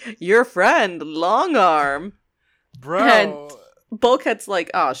he's like, your friend, Longarm. Bro. And Bulkhead's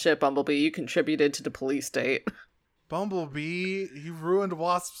like, oh shit, Bumblebee, you contributed to the police state. Bumblebee, you ruined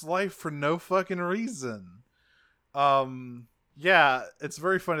Wasp's life for no fucking reason. Yeah, it's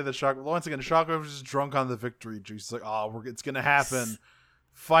very funny that Shockwave is just drunk on the victory juice. He's like, it's gonna happen.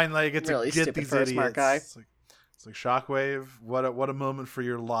 Finally, I get to really get these idiots. Smart guy. It's like Shockwave, what a moment for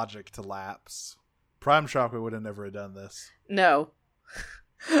your logic to lapse. Prime Shockwave would have never done this. No.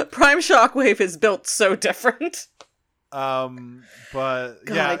 Prime Shockwave is built so different. But God,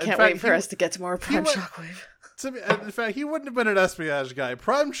 yeah, I can't wait for us to get to more Prime Shockwave. In fact, he wouldn't have been an espionage guy.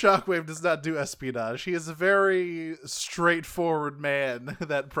 Prime Shockwave does not do espionage. He is a very straightforward man,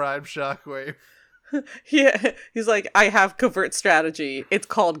 that Prime Shockwave. Yeah, he's like, I have covert strategy. It's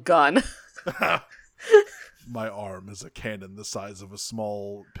called gun. My arm is a cannon the size of a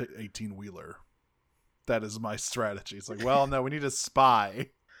small 18-wheeler. That is my strategy. It's like, well, no, we need a spy.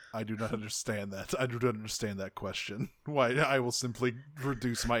 I do not understand that. I do not understand that question. Why, I will simply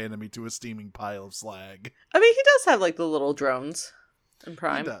reduce my enemy to a steaming pile of slag. I mean, he does have, like, the little drones in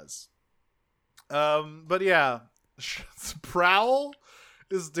Prime. He does. But yeah, Prowl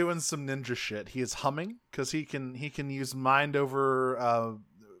is doing some ninja shit. He is humming, because he can use mind over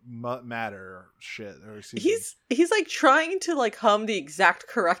matter shit. Or he's like trying to like hum the exact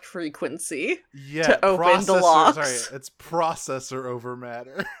correct frequency to open the locks. Sorry, it's processor over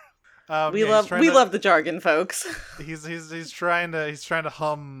matter. We love the jargon, folks. He's trying to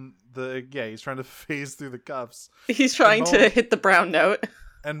hum he's trying to phase through the cuffs. He's trying to hit the brown note.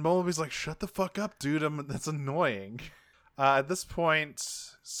 And Molaby's like, shut the fuck up, dude. That's annoying. At this point,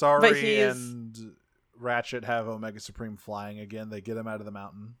 Sorry and Ratchet have Omega Supreme flying again. They get him out of the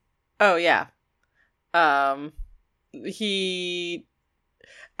mountain. Oh, yeah. Omega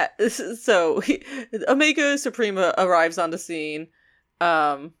Supreme arrives on the scene,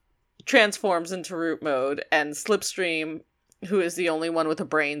 transforms into root mode, and Slipstream, who is the only one with a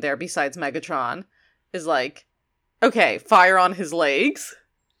brain there besides Megatron, is like, okay, fire on his legs.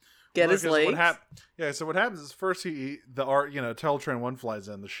 Get his legs. So what happens is first Teletran 1 flies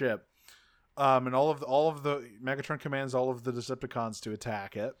in the ship. And all of the Megatron commands all of the Decepticons to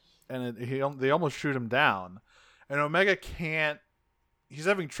attack it, and they almost shoot him down. And Omega can't. He's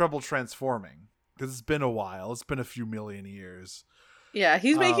having trouble transforming because it's been a while. It's been a few million years. Yeah,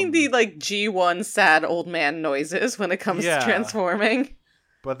 he's making the like G1 sad old man noises when it comes to transforming.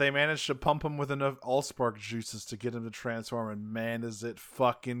 But they managed to pump him with enough Allspark juices to get him to transform, and man, is it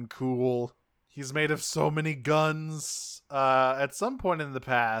fucking cool. He's made of so many guns. At some point in the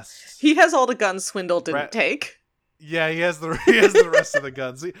past, he has all the guns Swindle didn't take. Yeah, he has the rest of the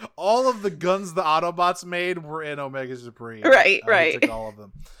guns. All of the guns the Autobots made were in Omega Supreme. Right. He took all of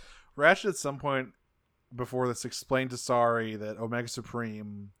them. Ratchet at some point before this explained to Sorry that Omega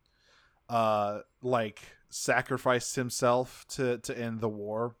Supreme, sacrificed himself to end the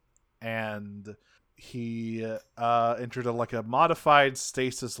war, and he entered a modified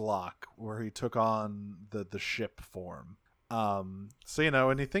stasis lock where he took on the ship form. When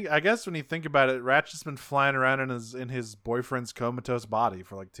you think about it, Ratchet's been flying around in his boyfriend's comatose body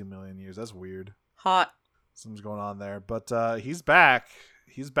for like 2 million years. That's weird. Hot. Something's going on there, but he's back.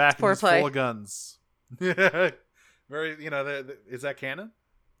 He's back and he's full of guns. Very, is that canon?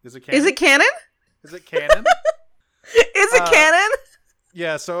 Is it canon? Is it canon? Is it canon? Is it canon?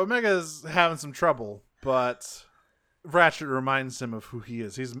 Yeah, so Omega's having some trouble, but Ratchet reminds him of who he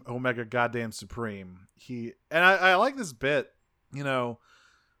is. He's Omega goddamn Supreme. I like this bit,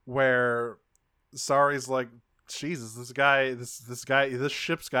 where Sorry's like, Jesus, this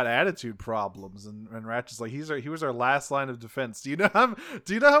ship's got attitude problems, and Ratchet's like, he was our last line of defense. Do you know how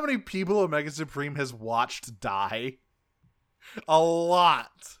many people Omega Supreme has watched die? A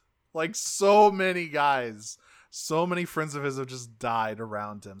lot. Like, so many guys, so many friends of his have just died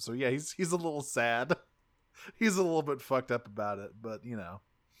around him. So yeah, he's a little sad. He's a little bit fucked up about it, but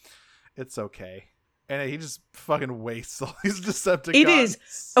it's okay. And he just fucking wastes all these Decepticons. It is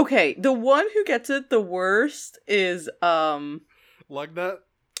okay. The one who gets it the worst is Lugnut.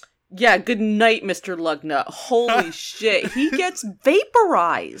 Yeah, good night, Mr. Lugnut. Holy shit, he gets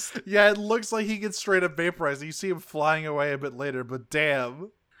vaporized. Yeah, it looks like he gets straight up vaporized. You see him flying away a bit later, but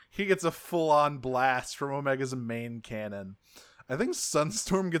damn. He gets a full-on blast from Omega's main cannon. I think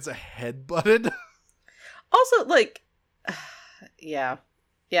Sunstorm gets a head butted. Also, yeah,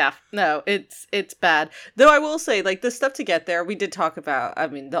 no, it's bad. Though I will say, the stuff to get there, we did talk about,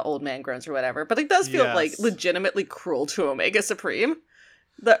 the old man groans or whatever, but it does feel, legitimately cruel to Omega Supreme.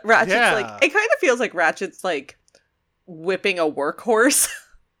 That Ratchet's, it kind of feels like Ratchet's, whipping a workhorse.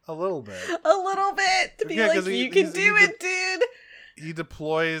 A little bit. A little bit! To be you can do it, dude! He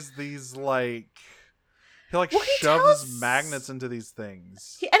deploys these, he shoves magnets into these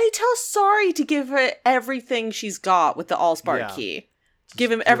things. He tells Sorry to give her everything she's got with the Allspark key.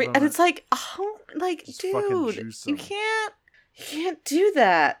 Give him and it's dude, you can't do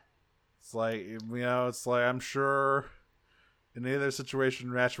that. It's I'm sure in any other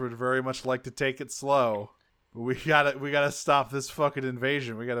situation, Ratchet would very much like to take it slow. But we gotta stop this fucking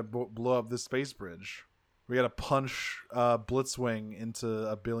invasion. We gotta blow up this space bridge. We gotta punch Blitzwing into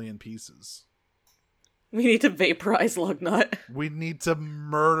a billion pieces. We need to vaporize Lugnut. We need to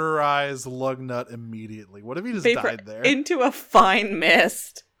murderize Lugnut immediately. What if he just died there? Into a fine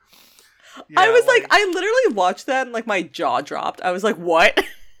mist. Yeah, I was I literally watched that and my jaw dropped. I was like, what?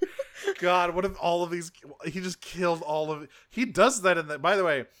 God, what if all of these... He just killed all of... He does that in the... By the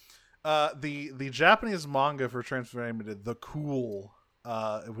way, the Japanese manga for Transformated, The Cool,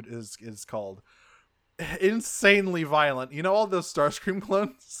 is called... insanely violent. You know all those Starscream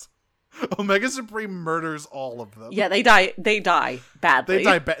clones? Omega Supreme murders all of them. Yeah, they die badly.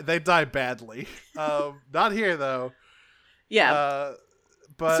 They die badly. Not here though. Yeah.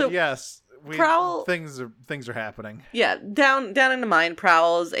 But so, yes, Prowl, things are happening. Yeah, down in the mine,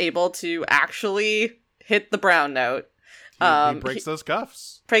 Prowl is able to actually hit the brown note. He breaks those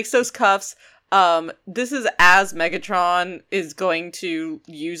cuffs. This is as Megatron is going to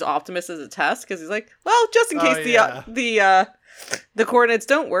use Optimus as a test, because he's like, well, just in case the coordinates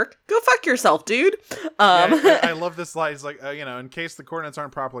don't work, go fuck yourself, dude. I love this line. He's like, in case the coordinates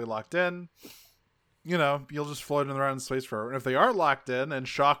aren't properly locked in, you'll just float around in space forever. And if they are locked in, and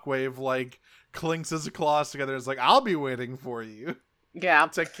Shockwave like clinks his claws together, it's like, I'll be waiting for you. Yeah,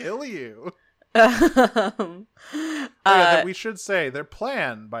 to kill you. That we should say their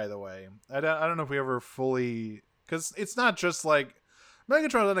plan, by the way. I don't know if we ever fully, because it's not just like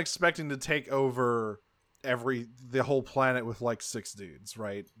Megatron isn't expecting to take over the whole planet with like 6 dudes,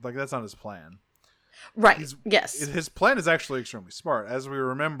 right? Like that's not his plan. Right. Yes. His plan is actually extremely smart. As we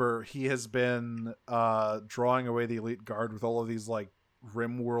remember, he has been drawing away the Elite Guard with all of these like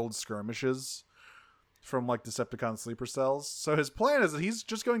RimWorld skirmishes from like Decepticon sleeper cells. So his plan is that he's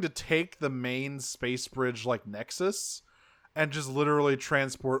just going to take the main space bridge like Nexus and just literally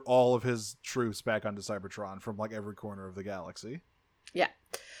transport all of his troops back onto Cybertron from like every corner of the galaxy. Yeah.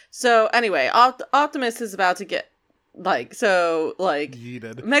 So anyway, Optimus is about to get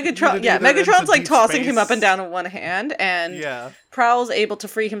yeeted. Megatron's like tossing space. him up and down in one hand, and Prowl's able to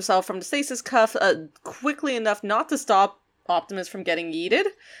free himself from the stasis cuff quickly enough not to stop Optimus from getting yeeted,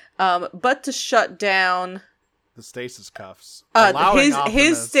 but to shut down the stasis cuffs.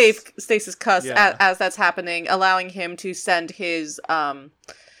 His stasis cuffs as that's happening, allowing him to send his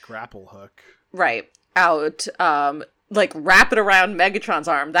grapple hook out, wrap it around Megatron's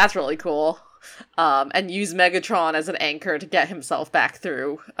arm. That's really cool. And use Megatron as an anchor to get himself back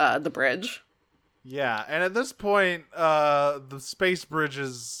through the bridge. Yeah, and at this point, the space bridge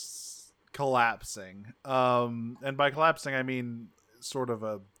is collapsing. And by collapsing, I mean sort of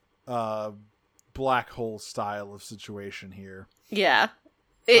a black hole style of situation here. Yeah,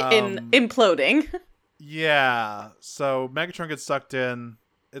 imploding. Yeah, so Megatron gets sucked in.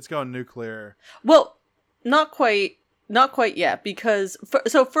 It's going nuclear. Well, not quite yet, because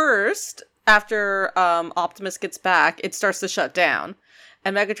first, after Optimus gets back, it starts to shut down,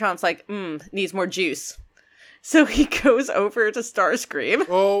 and Megatron's like, needs more juice. So he goes over to Starscream.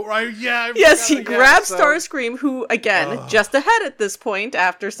 Oh, right, yeah. Yes, he grabs Starscream, who, again, just ahead at this point,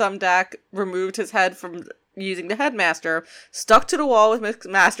 after Sumdac removed his head from using the Headmaster, stuck to the wall with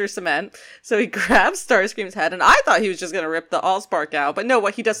Master Cement. So he grabs Starscream's head, and I thought he was just going to rip the Allspark out. But no,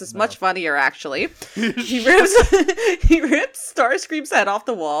 what he does is much funnier, actually. He rips Starscream's head off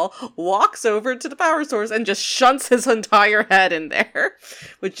the wall, walks over to the power source, and just shunts his entire head in there,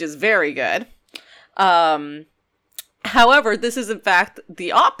 which is very good. However, this is in fact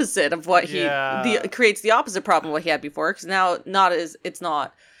the opposite of what creates the opposite problem of what he had before, because now it's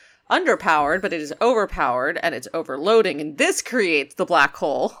not underpowered, but it is overpowered, and it's overloading, and this creates the black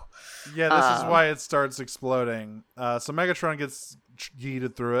hole. Yeah, this is why it starts exploding. So Megatron gets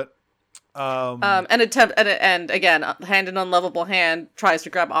yeeted through it. And again, hand in unlovable hand, tries to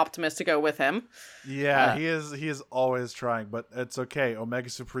grab Optimus to go with him. Yeah, he is always trying, but it's okay.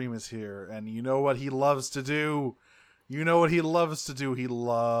 Omega Supreme is here, and you know what he loves to do? He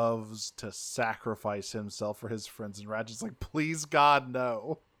loves to sacrifice himself for his friends, and Ratchet's like, please God,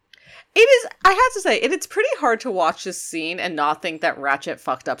 no. I have to say, it's pretty hard to watch this scene and not think that Ratchet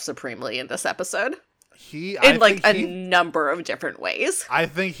fucked up supremely in this episode. A number of different ways. I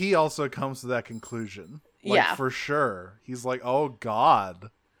think he also comes to that conclusion. For sure. He's like, oh God,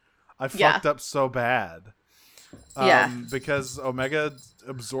 I fucked up so bad. Because Omega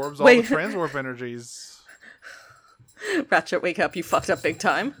absorbs all the transwarp energies. Ratchet, wake up, you fucked up big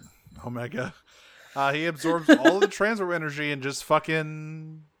time. Omega. He absorbs all of the transwarp energy and just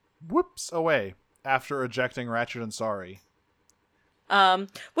fucking whoops away after ejecting Ratchet and Sorry.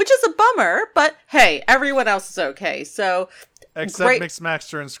 Which is a bummer, but hey, everyone else is okay. So except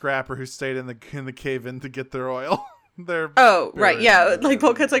Mixmaster and Scrapper, who stayed in the cave-in to get their oil. Like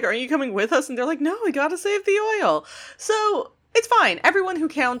Bulkhead's like, are you coming with us? And they're like, no, we gotta save the oil. So it's fine. Everyone who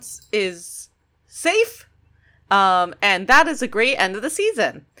counts is safe. And that is a great end of the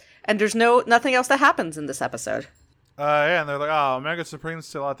season. And there's nothing else that happens in this episode. And they're like, oh, Omega Supreme's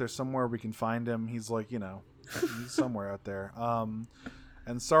still out there somewhere. We can find him. He's like, he's somewhere out there.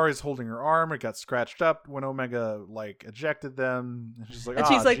 And Sorry's holding her arm. It got scratched up when Omega ejected them. And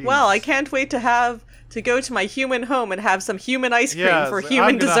she's like, well, I can't wait to have to go to my human home and have some human ice cream Yeah, for so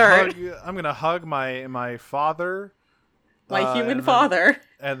human dessert. I'm gonna hug my father. My human father.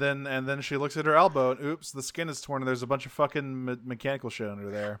 And then she looks at her elbow and oops, the skin is torn and there's a bunch of fucking mechanical shit under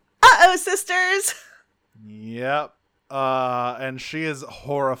there. Uh-oh, sisters! Yep. And she is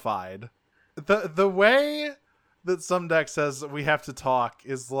horrified. The way that some deck says we have to talk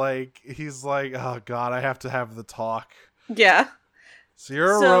is like, he's like, oh god, I have to have the talk. Yeah. So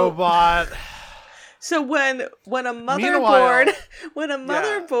you're a robot. So when a motherboard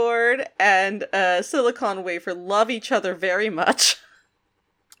and a silicon wafer love each other very much.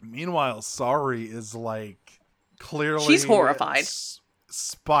 Meanwhile, Sari is like clearly she's horrified,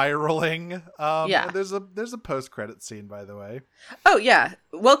 spiraling. Yeah. There's a post-credit scene, by the way. Oh yeah,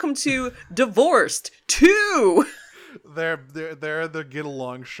 welcome to Divorced 2. They're the get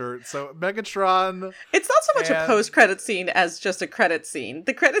along shirt. So Megatron. It's not so much a post-credit scene as just a credit scene.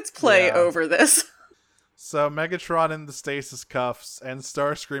 The credits play over this. So Megatron in the stasis cuffs and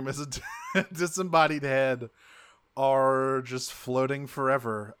Starscream as a disembodied head are just floating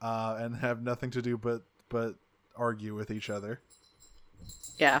forever and have nothing to do but argue with each other.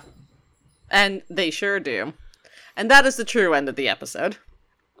 Yeah. And they sure do. And that is the true end of the episode.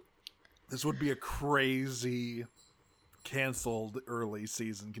 This would be a crazy canceled early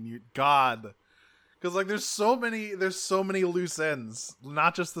season. God. Because like there's so many loose ends.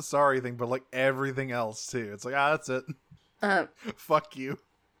 Not just the Sari thing, but like everything else too. It's like, that's it. Fuck you.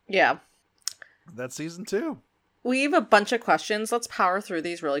 Yeah. That's season 2. We have a bunch of questions. Let's power through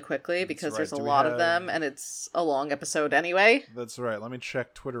these really quickly because there's a lot of them and it's a long episode anyway. That's right. Let me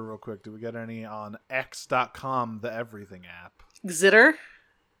check Twitter real quick. Do we get any on X.com, the everything app? Zitter?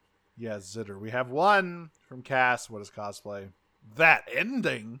 Yeah, Zitter. We have one from Cass. What is cosplay? That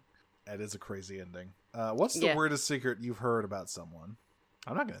ending? That is a crazy ending. What's the weirdest secret you've heard about someone?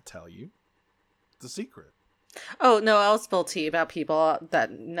 I'm not going to tell you. It's a secret. Oh, no, I'll spill tea about people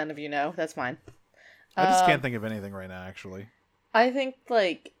that none of you know. That's fine. I just can't think of anything right now, actually. I think,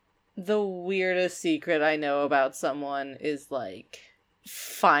 like, the weirdest secret I know about someone is, like,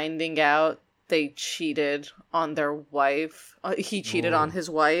 finding out they cheated on their wife. He cheated on his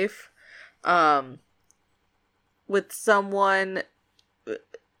wife. With someone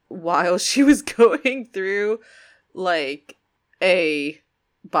while she was going through, like, a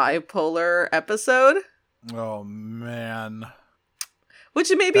bipolar episode. Oh, man.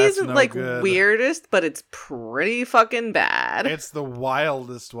 Which maybe isn't, like, weirdest, but it's pretty fucking bad. It's the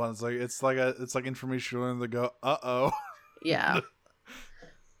wildest one. It's like information you learn to go, uh-oh. Yeah.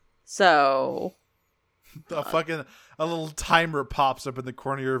 So... a little timer pops up in the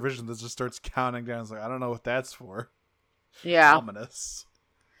corner of your vision that just starts counting down. It's like, I don't know what that's for. Yeah. Ominous.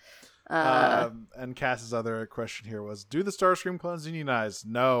 And Cass's other question here was, do the Starscream clones unionize?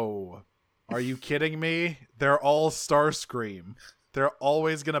 No. Are you kidding me? They're all Starscream. They're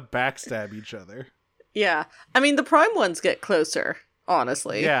always gonna backstab each other. Yeah. I mean, the Prime ones get closser,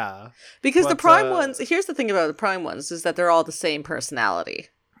 honestly. Yeah. Because the Prime ones, here's the thing about the Prime ones, is that they're all the same personality.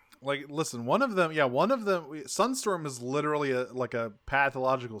 Like, listen, one of them, Sunstorm is literally a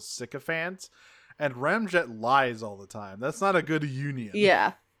pathological sycophant, and Ramjet lies all the time. That's not a good union.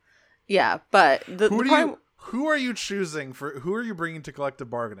 Yeah. Yeah, but who are you choosing for? Who are you bringing to collective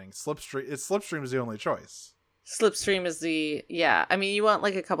bargaining? Slipstream is the only choice. Slipstream is I mean, you want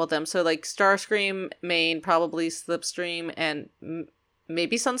like a couple of them. So like Starscream, main, probably Slipstream, and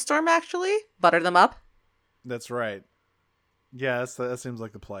maybe Sunstorm actually. Butter them up. That's right. Yeah, that seems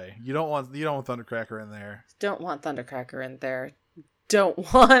like the play. You don't want Thundercracker in there. Don't want Thundercracker in there. Don't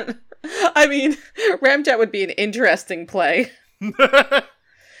want. I mean, Ramjet would be an interesting play.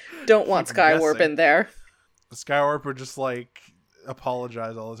 Don't want Skywarp in there. Skywarp would just like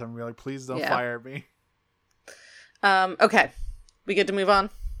apologize all the time and be like, please don't fire me. Okay. We get to move on?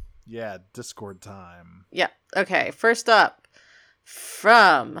 Yeah, Discord time. Yeah. Okay. First up,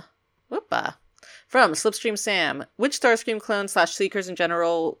 from Slipstream Sam, which Starscream clones / Seekers in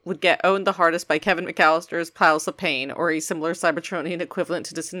general would get owned the hardest by Kevin McAllister's Piles of Pain, or a similar Cybertronian equivalent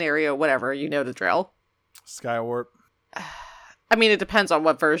to the scenario, whatever, you know the drill? Skywarp. I mean, it depends on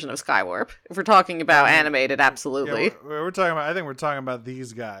what version of Skywarp. If we're talking about animated, absolutely. Yeah, I think we're talking about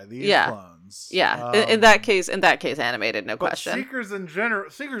these guys, clones. Yeah, in that case, animated, no question. Seekers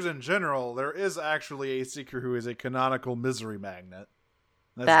in general, there is actually a Seeker who is a canonical misery magnet.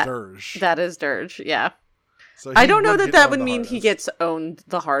 That's Dirge. That is Dirge, yeah. So I don't know that would mean he gets owned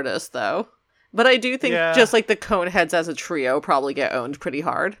the hardest, though. But I do think just like the Coneheads as a trio probably get owned pretty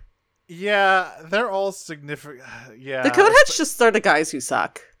hard. Yeah, they're all significant. Yeah. The Coneheads just are the guys who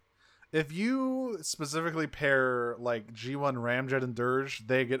suck. If you specifically pair like G1 Ramjet and Dirge,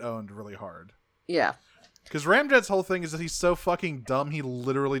 they get owned really hard. Yeah. Because Ramjet's whole thing is that he's so fucking dumb, he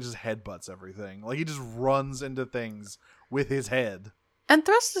literally just headbutts everything. Like, he just runs into things with his head. And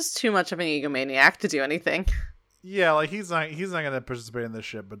Thrust is too much of an egomaniac to do anything. Yeah, like, he's not going to participate in this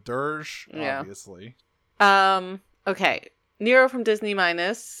shit, but Dirge, obviously. Okay. Nero from Disney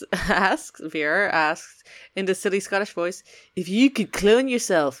Minus Vera asks, in the silly Scottish voice, if you could clone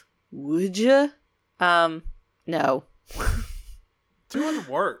yourself, would you? No. Too much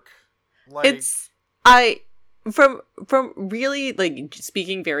work. Like, from really, like,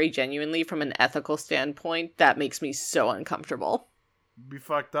 speaking very genuinely from an ethical standpoint, that makes me so uncomfortable. Be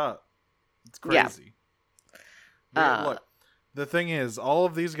fucked up. It's crazy. Yeah. Look, the thing is, all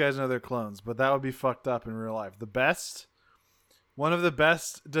of these guys know they're clones, but that would be fucked up in real life. One of the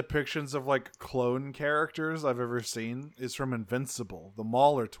best depictions of, like, clone characters I've ever seen is from Invincible, the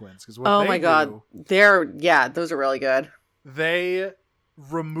Mauler twins. Because oh my god, those are really good. They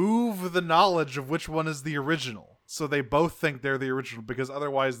remove the knowledge of which one is the original, so they both think they're the original, because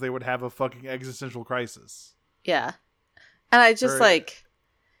otherwise they would have a fucking existential crisis. Yeah, and I just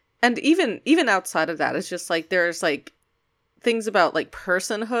and even outside of that, it's just like there's like things about like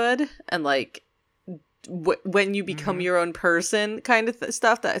personhood and like when you become your own person kind of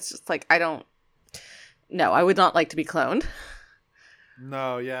stuff that it's just like I would not like to be cloned.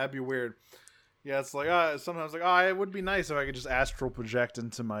 No, yeah, that'd be weird. Yeah, it's like sometimes like it would be nice if I could just astral project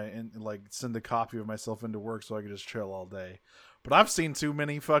into like send a copy of myself into work so I could just chill all day. But I've seen too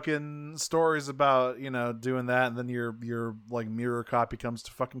many fucking stories about, you know, doing that, and then your like mirror copy comes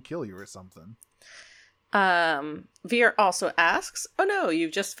to fucking kill you or something. Veer also asks, oh no,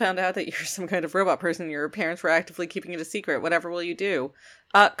 you've just found out that you're some kind of robot person. Your parents were actively keeping it a secret. Whatever will you do?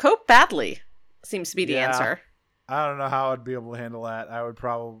 Cope badly seems to be the answer. I don't know how I'd be able to handle that. I would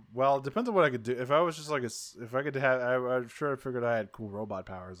probably, well, it depends on what I could do. If I was just like if I could have, I'm sure I figured I had cool robot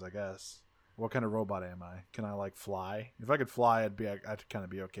powers, I guess. What kind of robot am I? Can I like fly? If I could fly, I'd kind of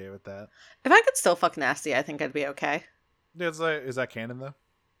be okay with that. If I could still fuck nasty, I think I'd be okay. Yeah, it's like, is that canon though?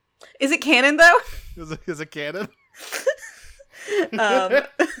 Is it canon though? Is it canon?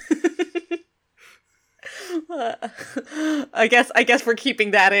 I guess we're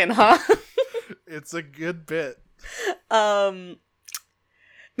keeping that in, huh? It's a good bit.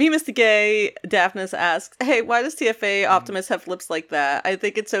 Me, Mr. Gay, Daphnis asks, hey, why does TFA Optimus have lips like that? I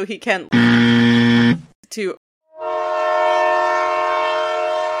think it's so he can to.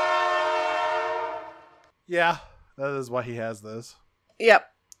 Yeah, that is why he has those. Yep.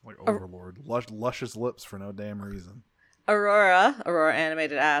 Like Overlord. Luscious lips for no damn reason. Aurora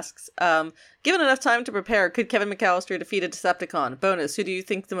Animated asks, given enough time to prepare, could Kevin McAllister defeat a Decepticon? Bonus, who do you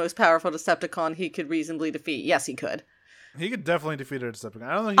think the most powerful Decepticon he could reasonably defeat? Yes, he could. He could definitely defeat a Decepticon.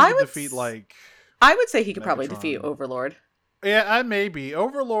 I don't think he could defeat, like... I would say he could Megatron. probably defeat Overlord. Yeah, maybe.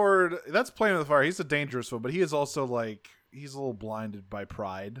 Overlord, that's playing with fire. He's a dangerous one, but he is also, like, he's a little blinded by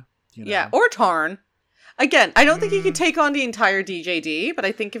pride. You know? Yeah, or Tarn. Again, I don't think he could take on the entire DJD, but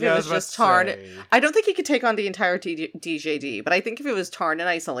I think if it was just Tarn... I don't think he could take on the entire DJD, but I think if it was Tarn in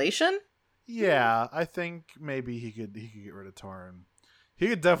isolation... Yeah, I think maybe he could get rid of Tarn. He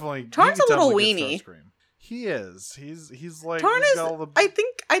could definitely... Tarn's a little weenie. He is. He's like... Tarn he's is... got all the... I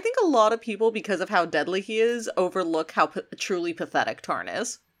think a lot of people, because of how deadly he is, overlook how truly pathetic Tarn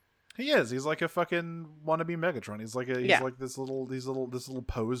is. He is. He's like a fucking wannabe Megatron. He's like like this little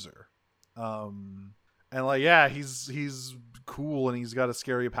poser. And like, yeah, he's cool and he's got a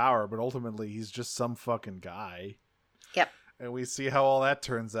scary power, but ultimately he's just some fucking guy. Yep. And we see how all that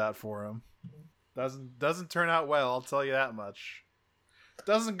turns out for him. Doesn't turn out well, I'll tell you that much.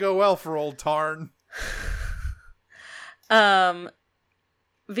 Doesn't go well for old Tarn.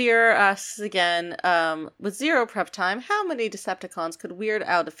 Veer asks again, with zero prep time, how many Decepticons could Weird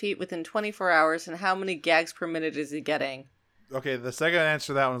Al defeat within 24 hours, and how many gags per minute is he getting? Okay, the second answer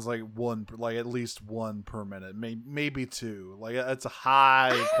to that one is like at least one per minute, maybe two. Like, it's a high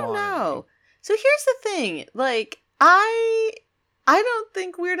quantity. I don't know. So here's the thing, like, I don't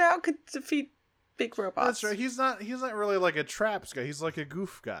think Weird Al could defeat big robots. That's right. He's not really like a traps guy. He's like a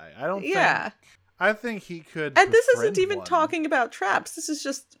goof guy. I think he could. And this isn't even talking about traps. This is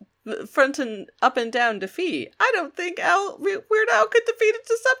just front and up and down defeat. I don't think Weird Al could defeat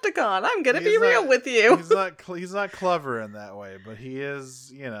a Decepticon. I'm gonna be real with you. He's not clever in that way, but he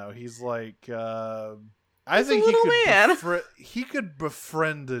is. You know, he's like. I he's think he could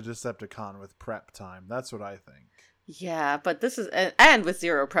befriend a Decepticon with prep time. That's what I think. Yeah, but this is and with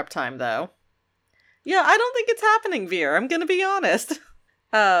zero prep time though. Yeah, I don't think it's happening, Veer. I'm gonna be honest.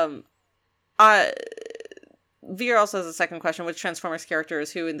 Veer also has a second question, which Transformers character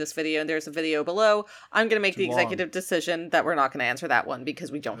is who in this video, and there's a video below. I'm going to make the executive decision that we're not going to answer that one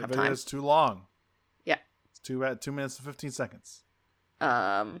because we don't have time. It's too long. 2 minutes and 15 seconds.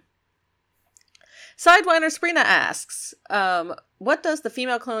 Sidewinder Sabrina asks, what does the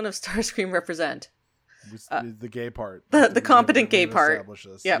female clone of Starscream represent? The gay part. The competent gay part.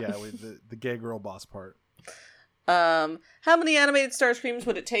 Yep. Yeah, the gay girl boss part. How many animated Starscreams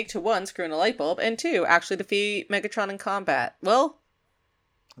would it take to 1, screw in a light bulb, and 2, actually defeat Megatron in combat? Well,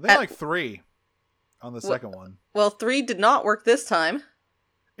 I think 3 on the second one. Well, 3 did not work this time.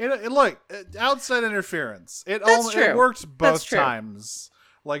 Look, outside interference. It worked both times.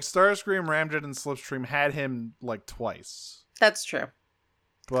 Like, Starscream, Ramjet, and Slipstream had him, like, twice. That's true.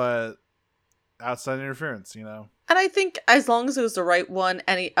 But outside interference, And I think as long as it was the right one,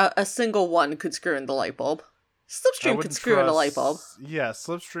 a single one could screw in the light bulb. Slipstream could screw in a light bulb. Yeah,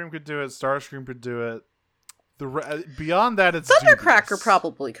 Slipstream could do it. Starscream could do it. Beyond that, it's Thundercracker dubious.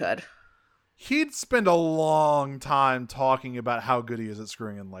 probably could. He'd spend a long time talking about how good he is at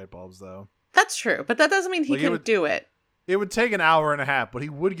screwing in light bulbs, though. That's true, but that doesn't mean he can do it. It would take an hour and a half, but he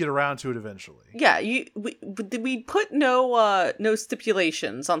would get around to it eventually. Yeah, we put no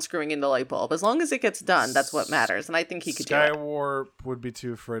stipulations on screwing in the light bulb. As long as it gets done, that's what matters, and I think he could do it. Skywarp would be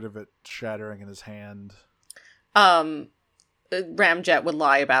too afraid of it shattering in his hand. Ramjet would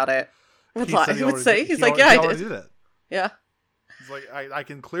lie about it. He did it. Yeah. He's like, I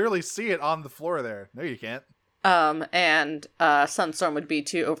can clearly see it on the floor there. No, you can't. And Sunstorm would be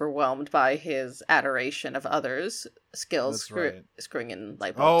too overwhelmed by his adoration of others' skills screwing in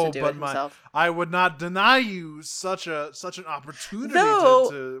light bulb to do it himself. I would not deny you such an opportunity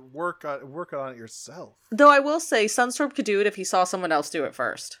to work on it yourself. Though I will say, Sunstorm could do it if he saw someone else do it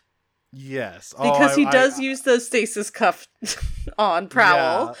first. Yes. Because he does use the stasis cuff on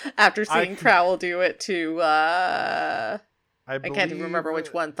Prowl after seeing Prowl do it to, I can't even remember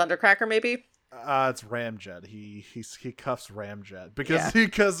which one. Thundercracker, maybe? It's Ramjet. He cuffs Ramjet.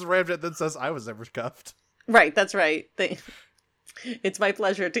 Because Ramjet then says, I was never cuffed. Right, that's right. It's my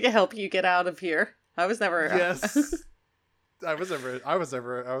pleasure to help you get out of here. I was never... Yes. I was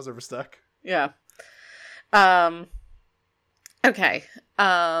never stuck. Yeah. Okay.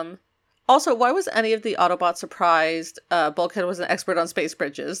 Also, why was any of the Autobots surprised Bulkhead was an expert on space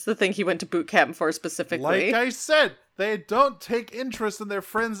bridges? The thing he went to boot camp for specifically. Like I said, they don't take interest in their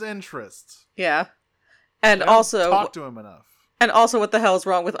friends' interests. Yeah. And also... talk to him enough. And also, what the hell is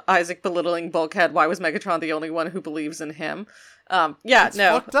wrong with Isaac belittling Bulkhead? Why was Megatron the only one who believes in him? It's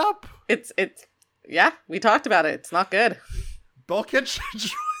fucked up. It's yeah, we talked about it. It's not good. Bulkhead should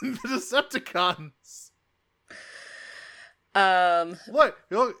join the Decepticons. Look,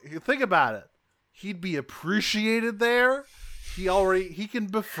 think about it. He'd be appreciated there. He can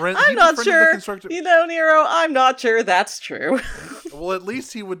befriend. I'm not sure. Nero, I'm not sure that's true. Well, at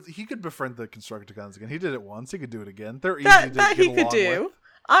least he could befriend the Constructicons again. He did it once. He could do it again. They're easy to get along with.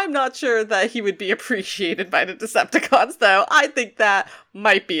 I'm not sure that he would be appreciated by the Decepticons, though. I think that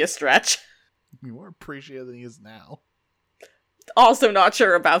might be a stretch. More appreciated than he is now. Also not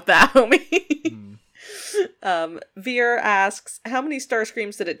sure about that, homie. Veer asks, how many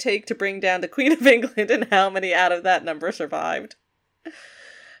Starscreams did it take to bring down the Queen of England, and how many out of that number survived?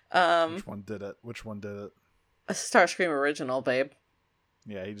 Which one did it? A Starscream original, babe.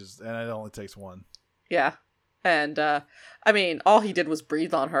 Yeah, and it only takes one. Yeah. And, I mean, all he did was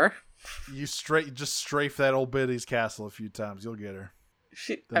breathe on her. You just strafe that old biddy's castle a few times, you'll get her.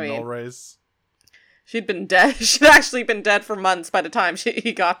 Null rays. She'd been dead. She'd actually been dead for months by the time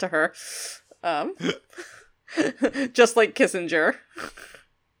he got to her. Just like Kissinger.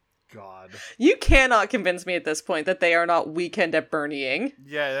 God. You cannot convince me at this point that they are not Weekend at Bernieing.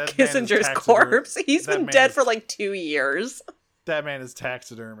 Yeah, Kissinger's corpse. He's been dead for like 2 years. That man is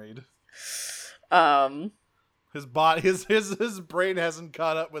taxidermied. His body, his brain hasn't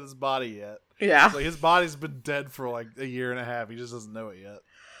caught up with his body yet. Yeah. So his body's been dead for like a year and a half. He just doesn't know it yet.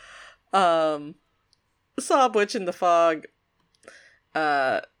 Sob Witch in the Fog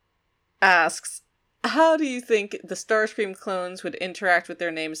asks, how do you think the Starscream clones would interact with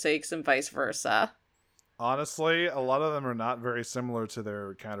their namesakes and vice versa? Honestly, a lot of them are not very similar to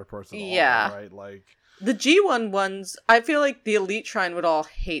their counterparts at all. Yeah. Right? Like, the G1 ones, I feel like the Elite Shrine would all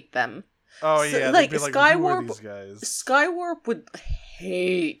hate them. Oh, yeah. Like, they'd be like, who are these guys? Skywarp would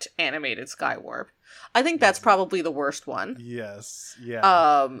hate animated Skywarp. I think that's probably the worst one. Yes.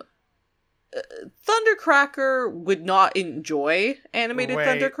 Yeah. Thundercracker would not enjoy animated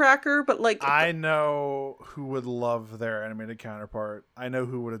Thundercracker, but like... I know who would love their animated counterpart. I know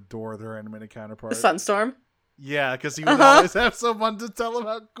who would adore their animated counterpart. Sunstorm? Yeah, because he would always have someone to tell him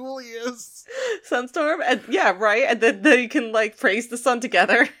how cool he is. Sunstorm? And yeah, right? And then they can like praise the sun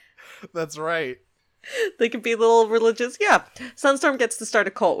together. That's right. They could be little religious. Yeah. Sunstorm gets to start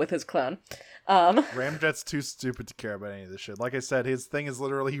a cult with his clone. Ramjet's too stupid to care about any of this shit. Like I said, his thing is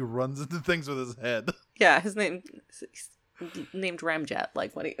literally he runs into things with his head. Yeah, his name named Ramjet.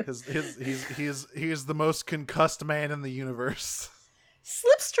 Like what he's the most concussed man in the universe.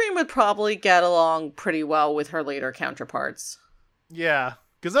 Slipstream would probably get along pretty well with her later counterparts. Yeah,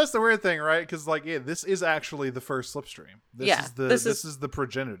 because that's the weird thing, right? Because this is actually the first Slipstream. This is the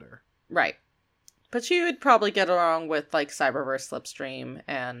progenitor, right? But she would probably get along with like Cyberverse Slipstream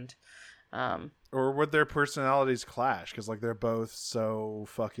and. Or would their personalities clash? Because they're both so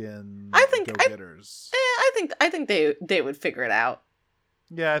fucking go-getters. I think they would figure it out.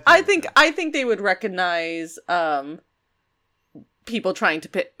 Yeah, I think they would recognize people trying to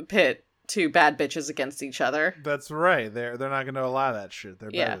pit two bad bitches against each other. That's right. They're not going to allow that shit.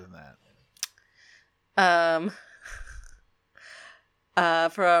 They're better than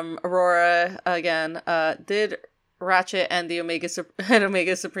that. From Aurora again. Did Ratchet and the Omega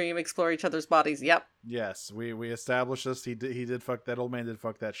Supreme explore each other's bodies? Yep. Yes, we established this. He did fuck that old man. Did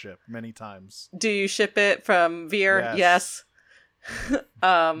fuck that ship many times. Do you ship it from Veer? Yes.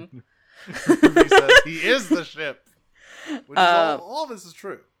 Ruby says he is the ship. Which is all this is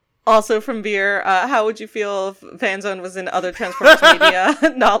true. Also from Veer, how would you feel if Fanzone was in other Transformers media?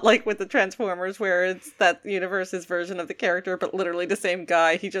 Not like with the Transformers, where it's that universe's version of the character, but literally the same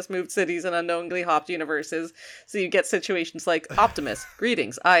guy. He just moved cities and unknowingly hopped universes. So you get situations like Optimus,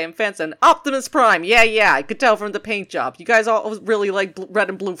 greetings, I am Fanzone. Optimus Prime, yeah, I could tell from the paint job. You guys all really like red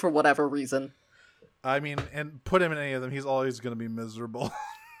and blue for whatever reason. I mean, and put him in any of them, he's always going to be miserable.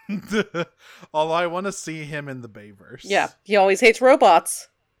 Although I want to see him in the Bayverse. Yeah, he always hates robots.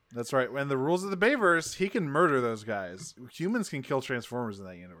 That's right. When the rules of the Bayverse, he can murder those guys. Humans can kill Transformers in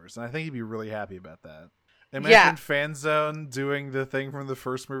that universe, and I think he'd be really happy about that. Imagine Fanzone doing the thing from the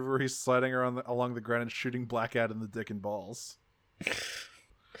first movie where he's sliding around along the ground and shooting Blackout in the dick and balls.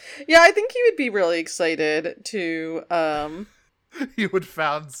 Yeah, I think he would be really excited to. He would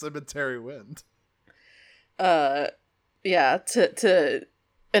found Cemetery Wind. Yeah, to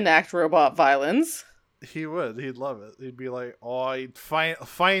enact robot violence. He would. He'd love it. He'd be like, "Oh,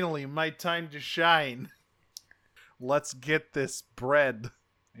 finally, my time to shine. Let's get this bread."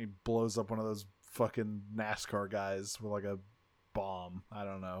 He blows up one of those fucking NASCAR guys with like a bomb. I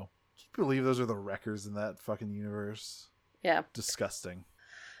don't know. Can you believe those are the wreckers in that fucking universe? Yeah. Disgusting.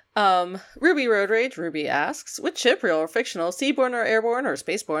 Ruby Road Rage. Ruby asks, which ship, real or fictional, seaborne or airborne or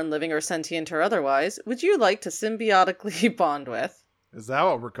spaceborne, living or sentient or otherwise, would you like to symbiotically bond with? Is that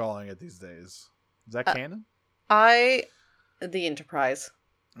what we're calling it these days? Is that canon? The Enterprise.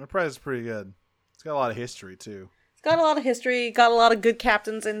 Enterprise is pretty good. It's got a lot of history, too. It's got a lot of history, got a lot of good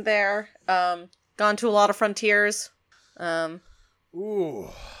captains in there, gone to a lot of frontiers. I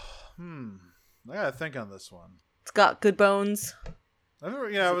gotta think on this one. It's got good bones. I've never,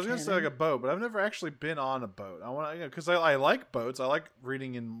 I was gonna say like a boat, but I've never actually been on a boat. I want to, because I like boats. I like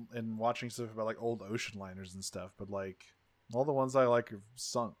reading and watching stuff about like old ocean liners and stuff. But like all the ones I like are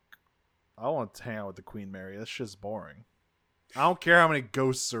sunk. I want to hang out with the Queen Mary. This shit's boring. I don't care how many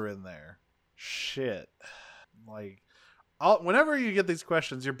ghosts are in there. Shit. Like, whenever you get these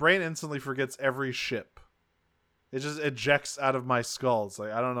questions, your brain instantly forgets every ship. It just ejects out of my skull. It's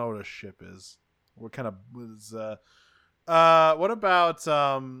like, I don't know what a ship is. What kind of is what about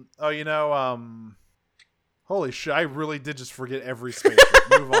holy shit, I really did just forget every spaceship.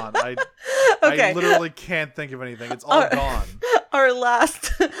 Move on. Okay. I literally can't think of anything. It's all gone. Our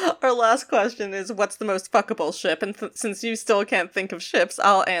last question is, what's the most fuckable ship? And since you still can't think of ships,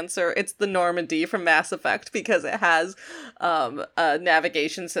 I'll answer. It's the Normandy from Mass Effect, because it has a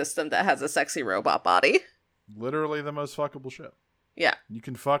navigation system that has a sexy robot body. Literally the most fuckable ship. Yeah. You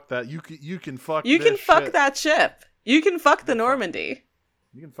can fuck that. You can fuck. You can fuck ship. That ship. You can fuck the Normandy.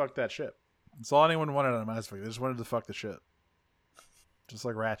 You can fuck that ship. That's all anyone wanted on Mass Effect. They just wanted to fuck the ship. Just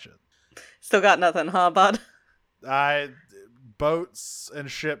like Ratchet. Still got nothing, huh, bud? Boats and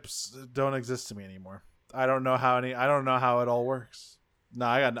ships don't exist to me anymore. I don't know how it all works. No,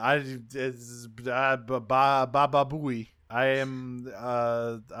 I got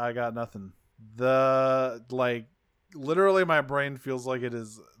nothing. Literally my brain feels like it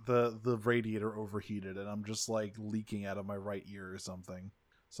is the radiator overheated and I'm just like leaking out of my right ear or something.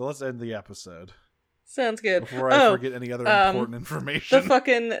 So let's end the episode. Sounds good. Before I forget any other important information.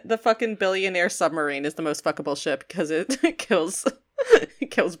 The fucking billionaire submarine is the most fuckable ship because it kills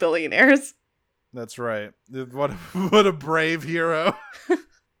billionaires. That's right. What a brave hero.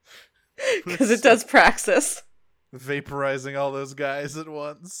 Because it does praxis. Vaporizing all those guys at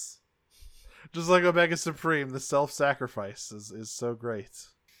once. Just like Omega Supreme, the self-sacrifice is so great.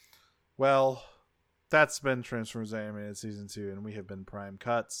 Well, that's been Transformers Animated Season 2, and we have been Prime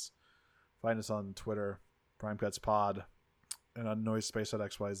Cuts. Find us on Twitter, Prime Cuts Pod, and on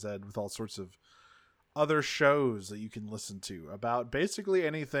Noisespace.xyz with all sorts of other shows that you can listen to about basically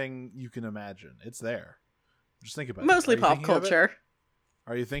anything you can imagine. It's there. Just think about it. Mostly pop culture.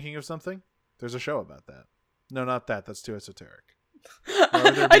 Are you thinking of something? There's a show about that. No, not that. That's too esoteric.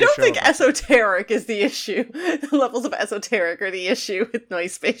 I don't think esoteric is the issue. The levels of esoteric are the issue with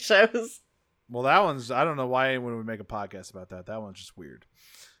Noise Space shows. Well, that one's... I don't know why anyone would make a podcast about that. That one's just weird.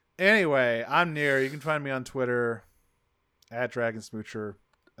 Anyway, I'm Near. You can find me on Twitter at Dragon Smoocher.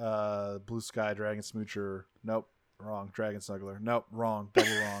 Blue Sky Dragon Smoocher. Nope. Wrong. Dragon Snuggler. Nope. Wrong.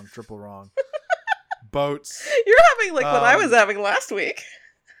 Double wrong. Triple wrong. Boats. You're having like what I was having last week.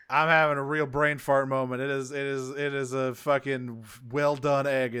 I'm having a real brain fart moment. It is a fucking well done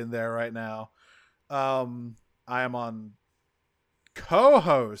egg in there right now. I am on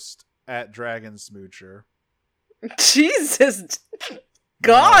co-host at Dragon Smoocher. Jesus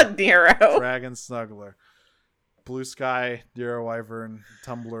God, Nero. Dragon Snuggler. Blue Sky, Nero Wyvern,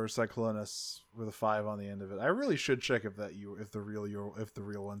 Tumblr, Cyclonus with a 5 on the end of it. I really should check if the real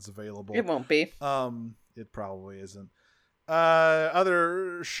one's available. It won't be. It probably isn't.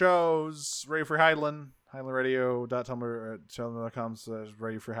 Other shows, Radio Free Heidelin,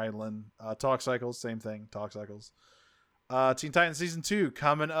 HeidelinRadio.tumblr.com/Radio Free Heidelin. Talk Cycles, same thing, Talk Cycles. Teen Titans Season 2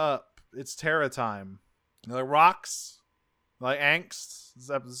 coming up. It's Terra time. You like rocks? Like angst?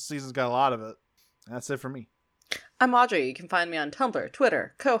 This season's got a lot of it. That's it for me. I'm Audrey. You can find me on Tumblr,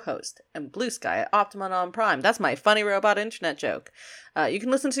 Twitter, co-host, and Blue Sky at Optimum on Prime. That's my funny robot internet joke. You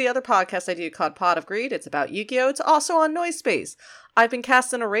can listen to the other podcast I do called Pod of Greed. It's about Yu-Gi-Oh! It's also on Noise Space. I've been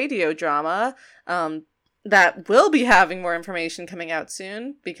cast in a radio drama that will be having more information coming out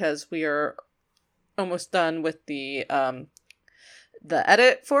soon because we are almost done with the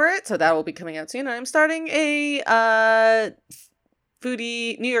edit for it, so that will be coming out soon. I'm starting a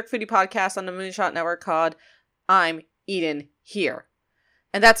New York foodie podcast on the Moonshot Network called I'm Eden Here.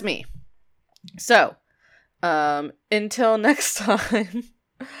 And that's me. So, until next time.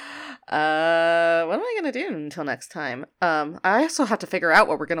 What am I going to do until next time? I also have to figure out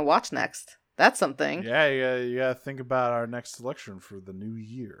what we're going to watch next. That's something. Yeah, you gotta think about our next selection for the new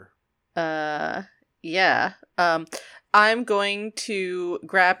year. Yeah. I'm going to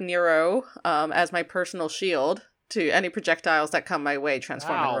grab Nero as my personal shield to any projectiles that come my way,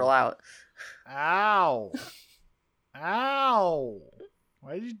 transform and roll out. Ow. Ow.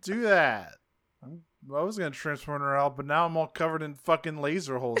 Why did you do that? I was going to transform her out, but now I'm all covered in fucking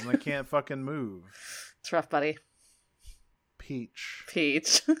laser holes and I can't fucking move. It's rough, buddy. Peach.